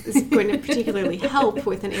lizards is going to particularly help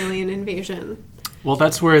with an alien invasion. Well,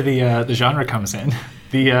 that's where the genre comes in.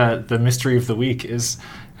 The mystery of the week is,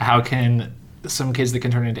 how can some kids that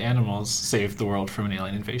can turn into animals save the world from an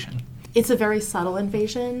alien invasion? It's a very subtle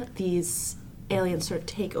invasion. These aliens sort of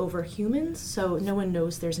take over humans, so no one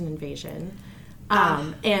knows there's an invasion.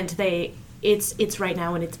 And it's right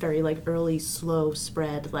now, and it's very like early, slow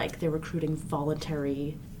spread. Like they're recruiting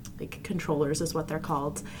voluntary, like controllers is what they're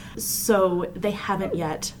called. So they haven't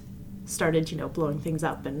yet started, blowing things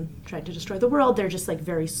up and trying to destroy the world. They're just like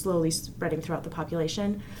very slowly spreading throughout the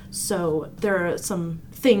population. So there are some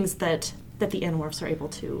things that the Animorphs are able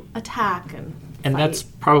to attack and fight. That's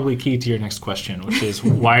probably key to your next question, which is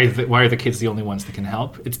why are the kids the only ones that can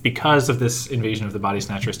help? It's because of this invasion of the body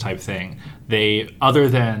snatchers type thing. They, other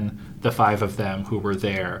than the 5 of them who were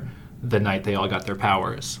there the night they all got their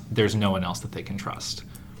powers, there's no one else that they can trust.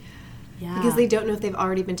 Yeah. Because they don't know if they've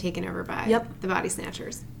already been taken over by Yep. the body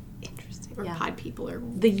snatchers. Interesting. Or pod people or...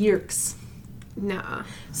 The Yeerks. Nah.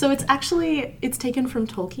 So it's taken from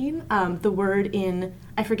Tolkien. The word in,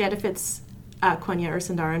 I forget if it's Quenya or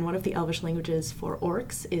Sindarin, one of the Elvish languages for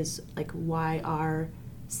orcs is like YRCH,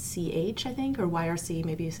 I think, or YRC,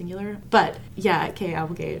 maybe singular. But yeah, Kay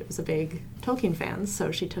Applegate was a big Tolkien fan,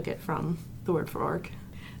 so she took it from the word for orc.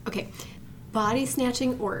 Okay.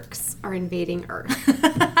 Body-snatching orcs are invading Earth.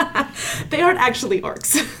 They aren't actually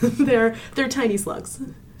orcs. They're tiny slugs.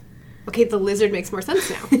 Okay, the lizard makes more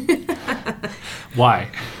sense now. Why?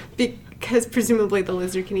 Because presumably the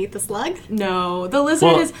lizard can eat the slug? No, the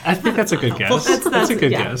lizard is... I think that's a good guess. That's a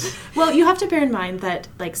good guess. Well, you have to bear in mind that,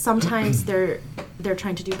 like, sometimes they're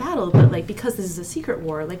trying to do battle, but, like, because this is a secret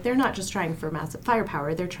war, like, they're not just trying for massive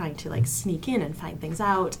firepower. They're trying to, like, sneak in and find things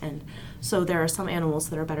out, and so there are some animals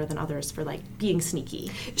that are better than others for, like, being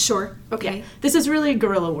sneaky. Sure. Okay. Yeah. This is really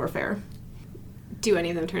guerrilla warfare. Do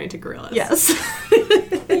any of them turn into gorillas? Yes.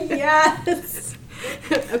 Yes.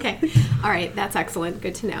 Okay. All right. That's excellent.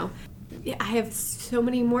 Good to know. Yeah, I have so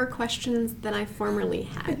many more questions than I formerly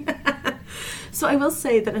had. So I will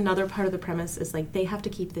say that another part of the premise is, like, they have to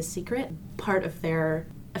keep this secret. Part of their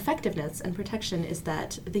effectiveness and protection is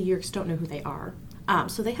that the Yeerks don't know who they are.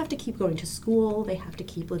 So they have to keep going to school. They have to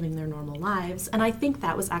keep living their normal lives. And I think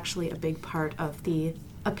that was actually a big part of the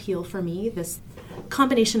appeal for me, this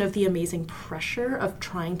combination of the amazing pressure of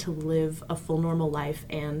trying to live a full normal life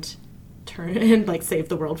and turn and like save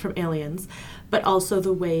the world from aliens, but also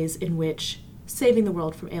the ways in which saving the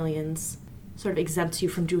world from aliens sort of exempts you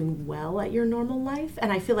from doing well at your normal life.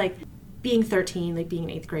 And I feel like being 13, like being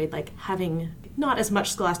in 8th grade, like having not as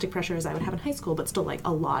much scholastic pressure as I would have in high school, but still like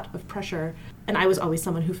a lot of pressure. And I was always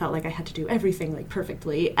someone who felt like I had to do everything like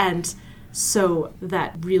perfectly. And so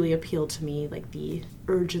that really appealed to me, like the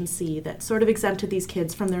urgency that sort of exempted these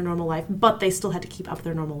kids from their normal life, but they still had to keep up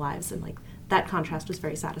their normal lives. And like that contrast was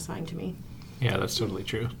very satisfying to me. Yeah, that's totally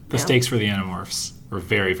true. The stakes for the Animorphs were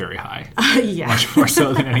very, very high. Yeah. Much more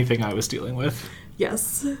so than anything I was dealing with.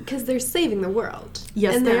 Yes. Because they're saving the world.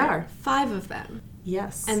 Yes, and they there are. 5 of them.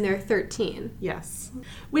 Yes. And they're 13. Yes.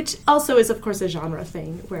 Which also is, of course, a genre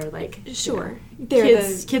thing where, like, Sure.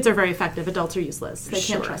 Kids are very effective. Adults are useless. They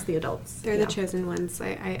can't trust the adults. They're the chosen ones.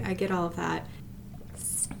 I get all of that.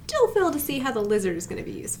 Still fail to see how the lizard is going to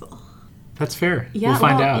be useful. That's fair. Yeah, we'll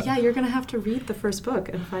find out. Yeah, you're going to have to read the first book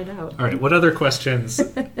and find out. All right, what other questions?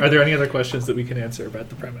 Are there any other questions that we can answer about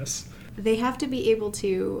the premise? They have to be able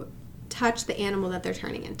to touch the animal that they're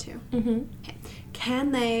turning into. Mm-hmm. Okay.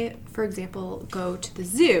 Can they, for example, go to the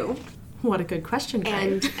zoo What a good question,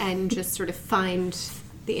 Kay. and just sort of find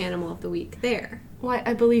the animal of the week there? Why,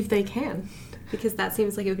 I believe they can. Because that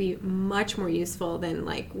seems like it would be much more useful than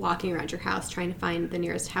like walking around your house trying to find the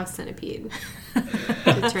nearest house centipede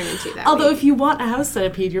to turn into that Although week. if you want a house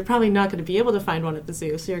centipede, you're probably not going to be able to find one at the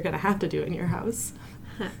zoo, so you're going to have to do it in your house.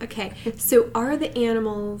 Okay, so are the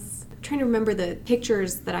animals... I'm trying to remember the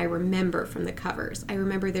pictures that I remember from the covers. I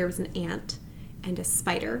remember there was an ant and a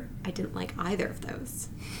spider. I didn't like either of those.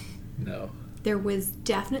 No. There was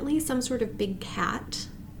definitely some sort of big cat.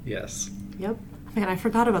 Yes. Yep. Man, I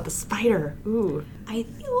forgot about the spider. Ooh. I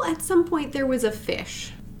feel at some point there was a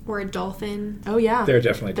fish or a dolphin. Oh, yeah. There are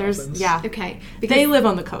definitely dolphins. Yeah. Okay. They live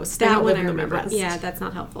on the coast. They That don't one live I in the remember. Midwest. Yeah, that's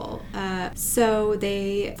not helpful. So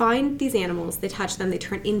they find these animals, they touch them, they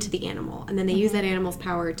turn into the animal, and then they use that animal's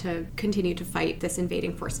power to continue to fight this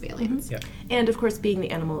invading force of aliens. Yeah. And, of course, being the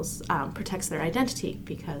animals protects their identity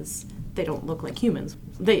because they don't look like humans.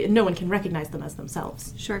 No one can recognize them as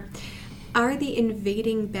themselves. Sure. Are the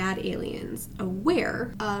invading bad aliens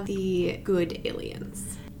aware of the good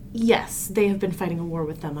aliens? Yes, they have been fighting a war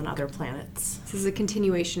with them on other planets. This is a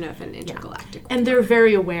continuation of an intergalactic war. And they're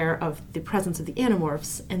very aware of the presence of the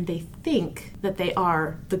Animorphs, and they think that they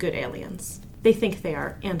are the good aliens. They think they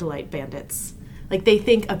are Andalite bandits. Like, they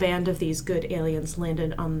think a band of these good aliens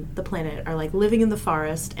landed on the planet are, like, living in the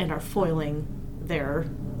forest and are foiling their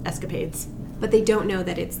escapades. But they don't know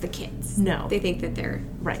that it's the kids. No. They think that they're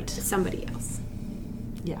Right. somebody else.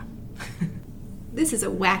 Yeah. This is a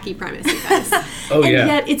wacky premise, you guys. Oh, And yeah.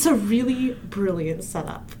 yet it's a really brilliant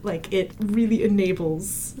setup. Like, it really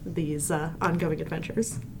enables these ongoing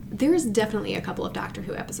adventures. There's definitely a couple of Doctor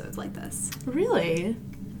Who episodes like this. Really?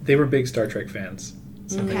 They were big Star Trek fans.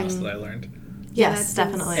 Something Okay. else that I learned. Yeah, Yes, that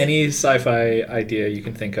does- definitely. Any sci-fi idea you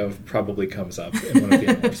can think of probably comes up in one of the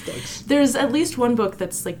Animorphs books. There's at least one book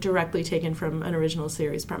that's, like, directly taken from an original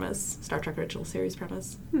series premise, Star Trek original series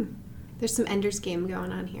premise. There's some Ender's Game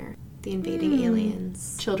going on here. The invading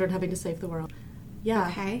aliens. Children having to save the world. Yeah.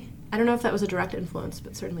 Okay. I don't know if that was a direct influence,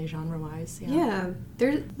 but certainly genre-wise. Yeah,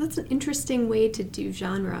 that's an interesting way to do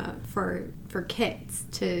genre for kids,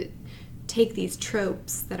 to take these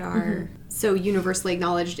tropes that are so universally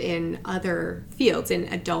acknowledged in other fields, in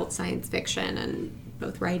adult science fiction and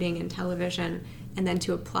both writing and television, and then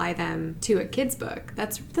to apply them to a kid's book.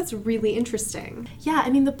 That's really interesting. Yeah, I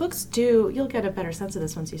mean, the books you'll get a better sense of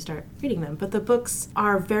this once you start reading them, but the books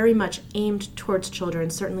are very much aimed towards children.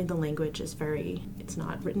 Certainly the language is it's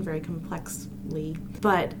not written very complexly,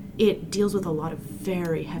 but it deals with a lot of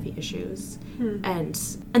very heavy issues. And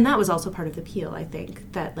that was also part of the appeal, I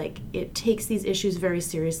think, that, like, it takes these issues very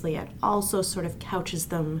seriously and also sort of couches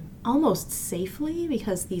them almost safely,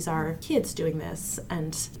 because these are kids doing this,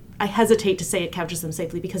 and I hesitate to say it couches them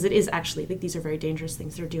safely because it is actually, like, these are very dangerous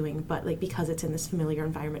things they're doing, but, like, because it's in this familiar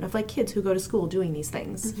environment of, like, kids who go to school doing these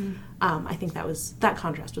things, I think that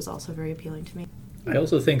contrast was also very appealing to me. I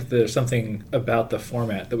also think there's something about the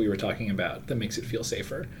format that we were talking about that makes it feel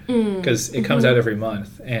safer. Because it comes out every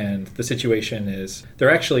month, and the situation is,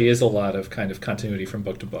 there actually is a lot of kind of continuity from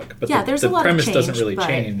book to book. But Yeah, there's a the lot of premise change, doesn't really but-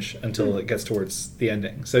 change until it gets towards the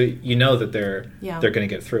ending. So you know that they're going to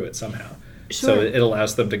get through it somehow. So Sure. it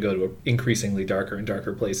allows them to go to increasingly darker and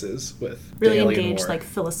darker places with Really the alien engaged, war. like,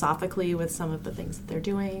 philosophically with some of the things that they're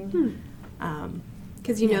doing.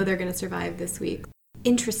 Because you know they're going to survive this week.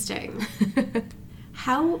 Interesting.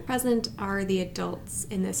 How present are the adults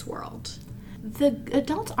in this world? The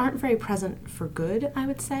adults aren't very present for good, I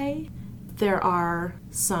would say. There are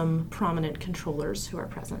some prominent controllers who are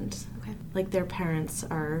present. Okay. Like, their parents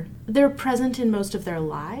they're present in most of their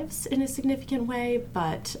lives in a significant way,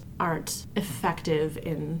 but aren't effective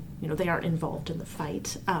in, they aren't involved in the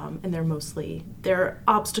fight. And they're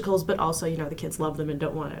obstacles, but also, the kids love them and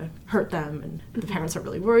don't want to hurt them, and the parents are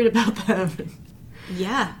really worried about them. And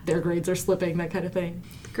Yeah. their grades are slipping, that kind of thing.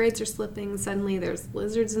 Grades are slipping. Suddenly there's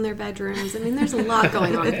lizards in their bedrooms. I mean, there's a lot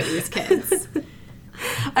going on for these kids.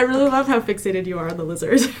 I really love how fixated you are on the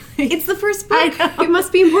lizard. It's the first book. It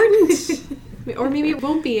must be important. Or maybe it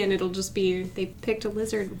won't be, and it'll just be they picked a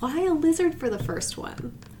lizard. Why a lizard for the first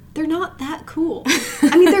one? They're not that cool.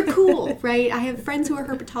 I mean, they're cool, right? I have friends who are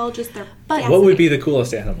herpetologists. They're What would be the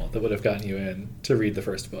coolest animal that would have gotten you in to read the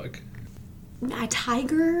first book? a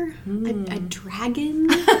tiger? A dragon?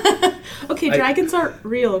 Okay, dragons aren't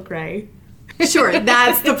real, Gray. Sure,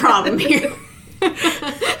 that's the problem here.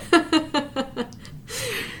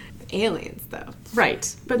 Aliens, though.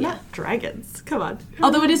 Right, but not dragons. Come on.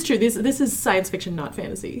 Although it is true, this is science fiction, not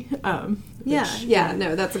fantasy. Yeah,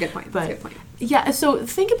 no, that's a good point. That's a good point. Yeah, so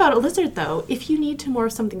think about a lizard, though. If you need to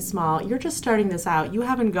morph something small, you're just starting this out. You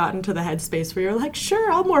haven't gotten to the headspace where you're like,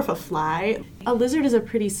 sure, I'll morph a fly. A lizard is a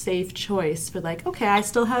pretty safe choice for, like, okay, I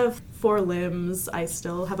still have 4 limbs, I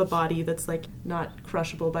still have a body that's, like, not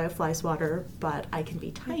crushable by a fly swatter, but I can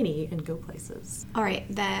be tiny and go places. All right,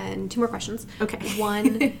 then 2 more questions. Okay.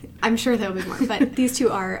 One, I'm sure there'll be more, but these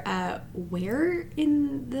 2 are, where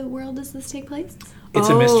in the world does this take place? It's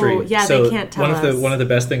a mystery. Yeah, so they can't tell us. One of the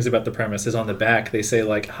best things about the premise is on the back they say,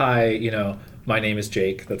 like, hi, my name is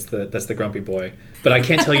Jake. That's the grumpy boy. But I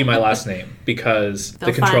can't tell you my last name because the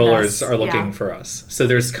They'll find controllers us. are looking Yeah. for us. So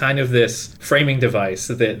there's kind of this framing device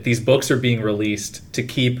that these books are being released to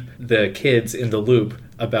keep the kids in the loop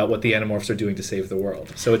about what the Animorphs are doing to save the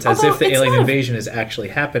world. So it's as Although if the it's alien not- invasion is actually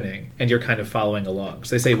happening and you're kind of following along.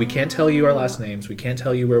 So they say, we can't tell you our last names, we can't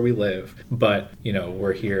tell you where we live, but,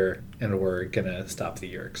 we're here and we're gonna stop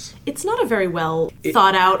the Yeerks. It's not a very well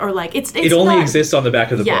thought out, or, like, it's It only not- exists on the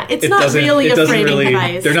back of the Yeah, book. it's not really a framing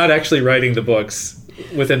device. They're not actually writing the books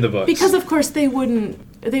within the books. Because of course they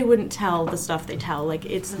wouldn't tell the stuff they tell. Like,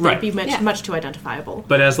 Right. they'd be Yeah. much too identifiable.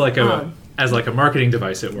 But as like a marketing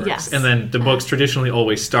device, it works. Yes. And then the books traditionally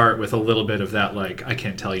always start with a little bit of that, like, I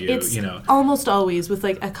can't tell you, It's almost always, with,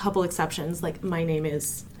 like, a couple exceptions, like, my name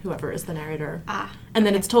is whoever is the narrator. And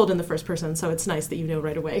then it's told in the first person, so it's nice that you know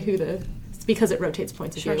right away because it rotates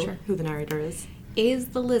points of view, Sure. who the narrator is. Is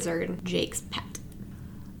the lizard Jake's pet?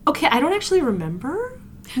 Okay, I don't actually remember.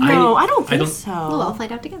 No, I don't think so. Well, I'll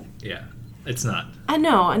find out together. Yeah, it's not.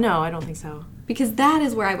 No, I don't think so. Because that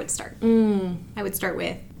is where I would start. I would start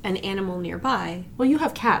with an animal nearby. Well, you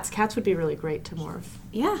have cats. Cats would be really great to morph.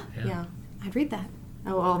 Yeah. Yeah. I'd read that.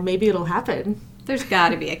 Oh, well, maybe it'll happen. There's got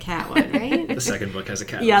to be a cat one, right? The second book has a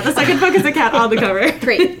cat. Yeah, the second book is a cat on the cover.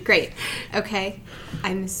 Great. Okay.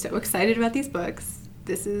 I'm so excited about these books.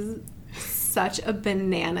 This is such a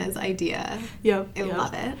bananas idea. Yep. I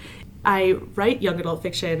love it. I write young adult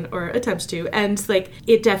fiction, or attempt to, and like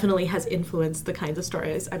it definitely has influenced the kinds of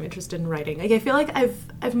stories I'm interested in writing. Like I feel like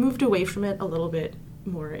I've moved away from it a little bit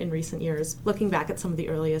more in recent years. Looking back at some of the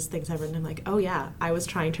earliest things I've written, I'm like, oh yeah, I was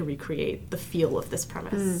trying to recreate the feel of this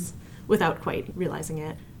premise without quite realizing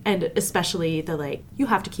it. And especially the like, you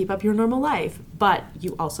have to keep up your normal life, but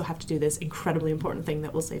you also have to do this incredibly important thing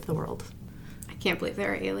that will save the world. I can't believe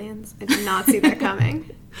there are aliens. I did not see that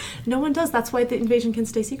coming. No one does. That's why the invasion can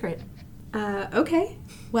stay secret. Okay.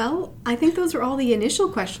 Well, I think those are all the initial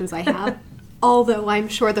questions I have. Although I'm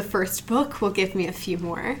sure the first book will give me a few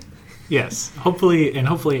more. Yes, hopefully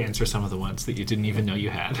answer some of the ones that you didn't even know you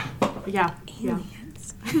had. Yeah.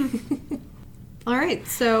 Aliens. All right,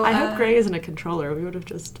 so I hope Gray isn't a controller. We would have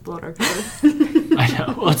just blown our cover. I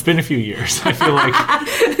know. Well, it's been a few years. I feel like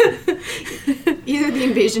either the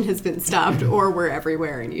invasion has been stopped or we're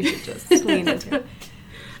everywhere and you should just lean into it.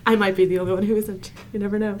 I might be the only one who isn't. You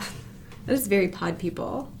never know. That is very pod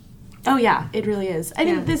people. Oh yeah, it really is. I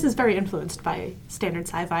think this is very influenced by standard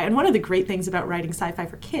sci-fi. And one of the great things about writing sci-fi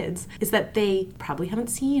for kids is that they probably haven't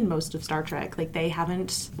seen most of Star Trek. Like they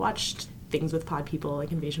haven't watched things with pod people,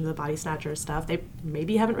 like Invasion of the Body Snatchers stuff. They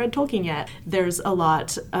maybe haven't read Tolkien yet. There's a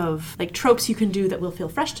lot of like tropes you can do that will feel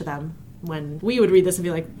fresh to them. When we would read this and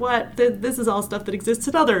be like, what? This is all stuff that exists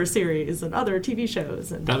in other series and other TV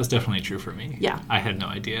shows. And that was definitely true for me. Yeah. I had no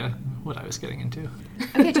idea what I was getting into.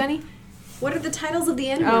 Okay, Jenny. What are the titles of the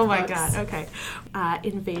Animorph Oh my books? god, okay.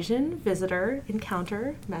 Invasion, Visitor,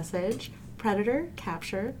 Encounter, Message, Predator,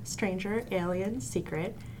 Capture, Stranger, Alien,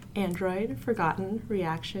 Secret, Android, Forgotten,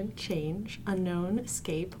 Reaction, Change, Unknown,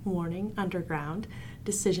 Escape, Warning, Underground,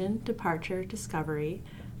 Decision, Departure, Discovery,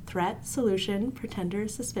 Threat, Solution, Pretender,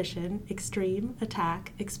 Suspicion, Extreme,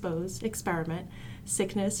 Attack, Exposed, Experiment,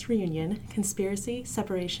 Sickness, Reunion, Conspiracy,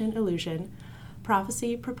 Separation, Illusion,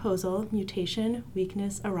 Prophecy, Proposal, Mutation,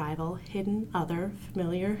 Weakness, Arrival, Hidden, Other,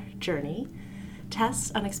 Familiar, Journey,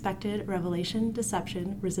 Test, Unexpected, Revelation,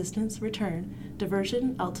 Deception, Resistance, Return,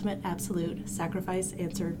 Diversion, Ultimate, Absolute, Sacrifice,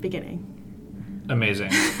 Answer, Beginning.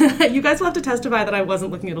 Amazing. You guys will have to testify that I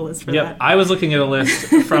wasn't looking at a list for Yep, that. I was looking at a list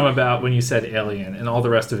from about when you said Alien, and all the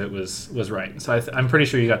rest of it was right. So I'm pretty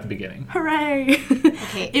sure you got the beginning. Hooray!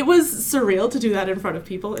 Okay. It was surreal to do that in front of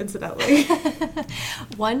people, incidentally.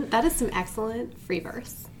 That is some excellent free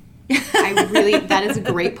verse. That is a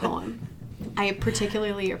great poem. I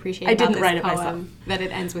particularly appreciate I didn't this write it poem myself. that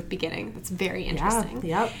it ends with beginning. That's very interesting.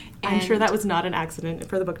 Yeah, yep. I'm sure that was not an accident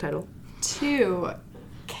for the book title. 2,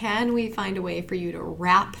 can we find a way for you to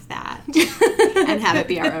rap that and have it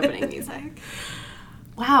be our opening music?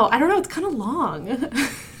 Wow, I don't know, it's kind of long.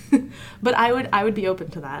 But I would be open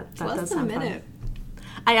to that. That Less does than a sound fun. minute.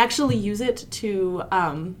 I actually use it to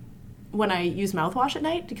when I use mouthwash at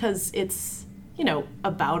night because it's,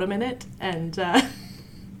 about a minute and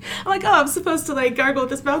I'm like, I'm supposed to gargle with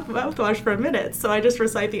this mouthwash for a minute, so I just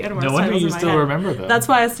recite the Animorphs No wonder titles you in my still head. remember them. That's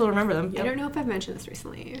why I still remember them. I Yep. don't know if I've mentioned this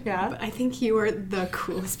recently. Yeah. But I think you are the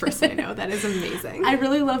coolest person I know. That is amazing. I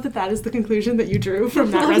really love that is the conclusion that you drew from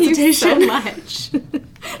that love recitation. you so much.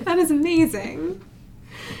 That is amazing.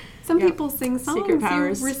 Some Yep. people sing songs. Secret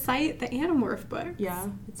powers. You recite the Animorph book. Yeah,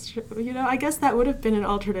 it's true. I guess that would have been an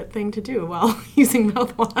alternate thing to do while using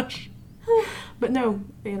mouthwash. But no,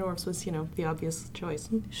 Animorphs was, the obvious choice.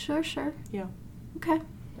 Sure. Yeah. Okay.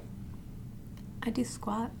 I do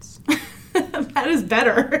squats. That is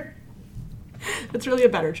better. It's really a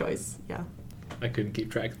better choice. Yeah. I couldn't keep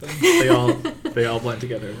track of them. They all blend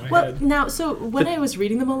together in my Well, head. now, so when I was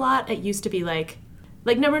reading them a lot, it used to be like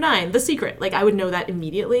number 9, The Secret. I would know that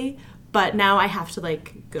immediately, but now I have to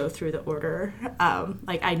go through the order.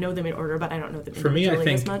 I know them in order, but I don't know them For me, I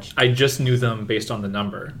individually as think much. I just knew them based on the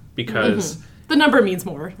number because The number means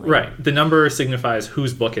more. right, the number signifies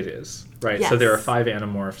whose book it is, right? So Yes. there are 5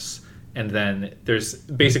 Animorphs, and then there's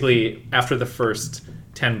basically after the first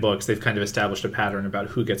 10 books, they've kind of established a pattern about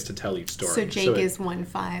who gets to tell each story. So Jake is 1,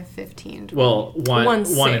 5, 15. 12. well, 1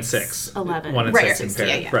 1, and 6, 6, 11. 1 and Right, 6 right, in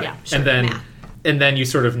pair, yeah, right? yeah, sure, and then. math. And then you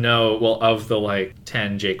sort of know, of the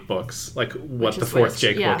 10 Jake books, what Which the is 4th which,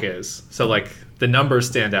 Jake yeah. book is. So the numbers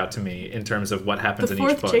stand out to me in terms of what happens The in each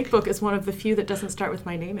 4th book. Jake book is one of the few that doesn't start with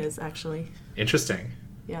My Name Is, actually. Interesting.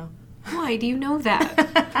 Yeah. Why do you know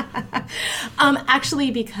that?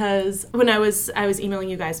 Actually, because when I was emailing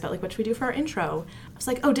you guys about like what should we do for our intro, I was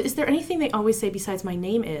like, oh, is there anything they always say besides my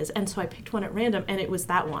name is? And so I picked one at random, and it was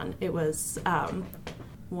that one. It was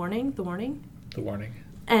Warning. The warning.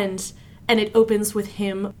 And it opens with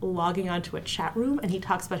him logging onto a chat room, and he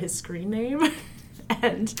talks about his screen name.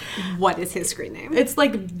 And what is his screen name? it's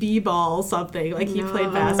like B-ball something. Like he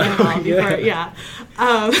played basketball before. Yeah.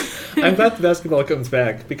 I'm glad the basketball comes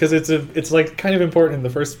back because it's like kind of important in the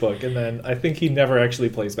first book, and then I think he never actually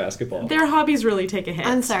plays basketball. Their hobbies really take a hit.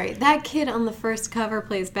 I'm sorry, that kid on the first cover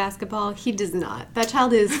plays basketball. He does not. That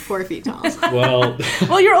child is 4 feet tall. Well,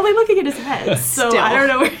 Well, you're only looking at his head, so Still. I don't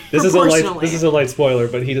know. this is Proportionally. a light spoiler,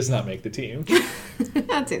 but he does not make the team.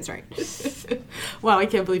 That seems right. Wow, I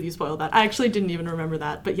can't believe you spoiled that. I actually didn't even remember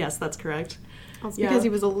that, but yes, that's correct. It's Yeah. because he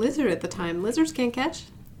was a lizard at the time. Lizards can't catch.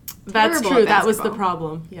 That's Terrible true. at That was the basketball.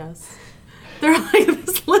 problem. Yes. They're like,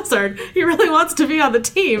 this lizard, he really wants to be on the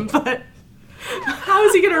team, but how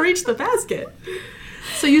is he going to reach the basket?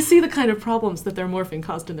 So you see the kind of problems that their morphing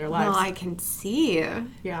caused in their lives. Well, I can see.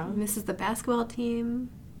 Yeah. Misses the basketball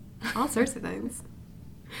team. All sorts of things.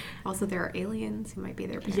 Also, there are aliens who might be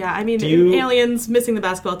their parents. Yeah, I mean, Do you- aliens missing the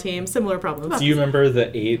basketball team, similar problems. Do you remember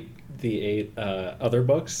the eight other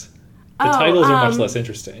books? The Oh, titles are much less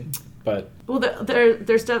interesting, but Well,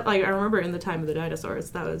 there's stuff, like, I remember in the time of the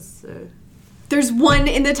dinosaurs, that was... There's one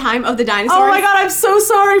in the time of the dinosaurs. Oh my god, I'm so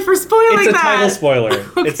sorry for spoiling it's a that! title spoiler.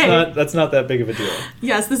 It's Okay. that's not that big of a deal.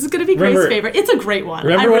 Yes, this is going to be Grace's Remember- favorite. It's a great one.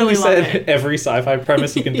 Remember I when really we love said it. every sci-fi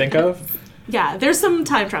premise you can think of? Yeah, there's some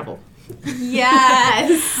time travel.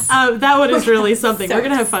 Yes. That one is really something. So We're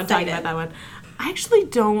going to have fun talking excited. about that one. I actually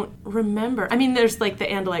don't remember. I mean, there's like the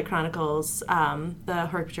Andalite Chronicles, the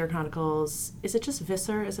Hork-Bajir Chronicles. Is it just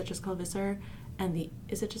Visser? Is it just called Visser? And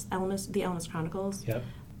is it just Elmas? The Elmas Chronicles? Yep.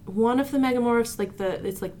 One of the Megamorphs, like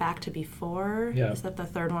it's like Back to Before. Yeah. Is that the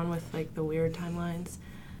third one with like the weird timelines?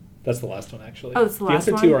 That's the last one, actually. Oh, it's the last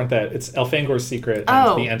other two one? aren't that. It's Elfangor's Secret and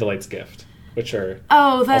Oh. The Andalite's Gift, which are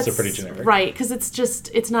Oh, that's also pretty generic. right, because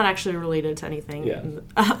it's not actually related to anything. Yeah.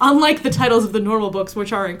 Unlike the titles of the normal books,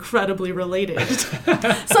 which are incredibly related.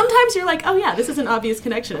 Sometimes you're like, oh yeah, this is an obvious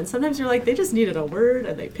connection, and sometimes you're like, they just needed a word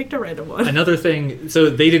and they picked a random one. Another thing,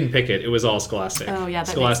 so they didn't pick it. It was all Scholastic. Oh, yeah, that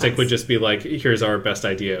makes Scholastic sense. would just be like, here's our best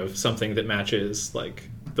idea of something that matches like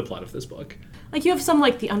the plot of this book. Like you have some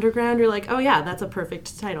like The Underground, you're like, oh yeah, that's a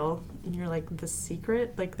perfect title, and you're like, The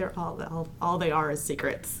Secret, like they're all they are is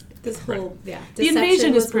secrets. This whole, yeah. The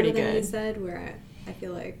Invasion Deception is was pretty one of them good. You said, where I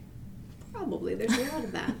feel like probably there's a lot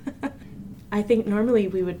of that. I think normally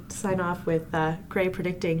we would sign off with Gray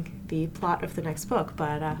predicting the plot of the next book,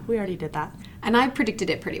 but we already did that. And I predicted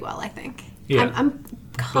it pretty well, I think. Yeah. I'm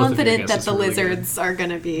confident that guesses the were really good. lizards are going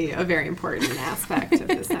to be a very important aspect of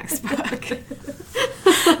this next book.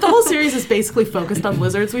 The whole series is basically focused on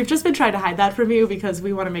lizards. We've just been trying to hide that from you because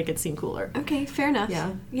we want to make it seem cooler. Okay, fair enough.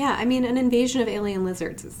 Yeah. Yeah, I mean, an invasion of alien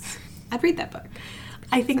lizards is... I'd read that book.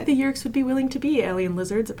 I think the Yeerks would be willing to be alien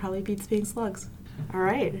lizards. It probably beats being slugs. All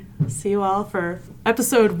right. See you all for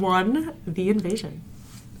episode 1, The Invasion.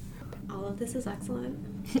 All of this is excellent.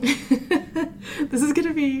 This is going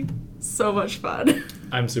to be so much fun.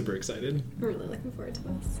 I'm super excited. I'm really looking forward to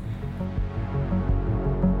this.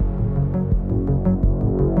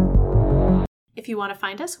 If you want to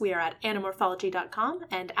find us, we are at anamorphology.com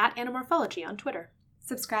and at anamorphology on Twitter.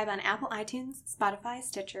 Subscribe on Apple iTunes, Spotify,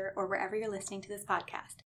 Stitcher, or wherever you're listening to this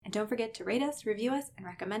podcast. And don't forget to rate us, review us, and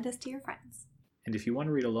recommend us to your friends. And if you want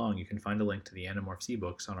to read along, you can find a link to the Animorphs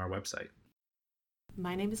ebooks on our website.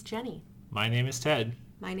 My name is Jenny. My name is Ted,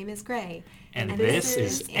 My name is Gray. and this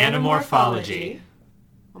is Anamorphology.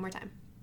 One more time.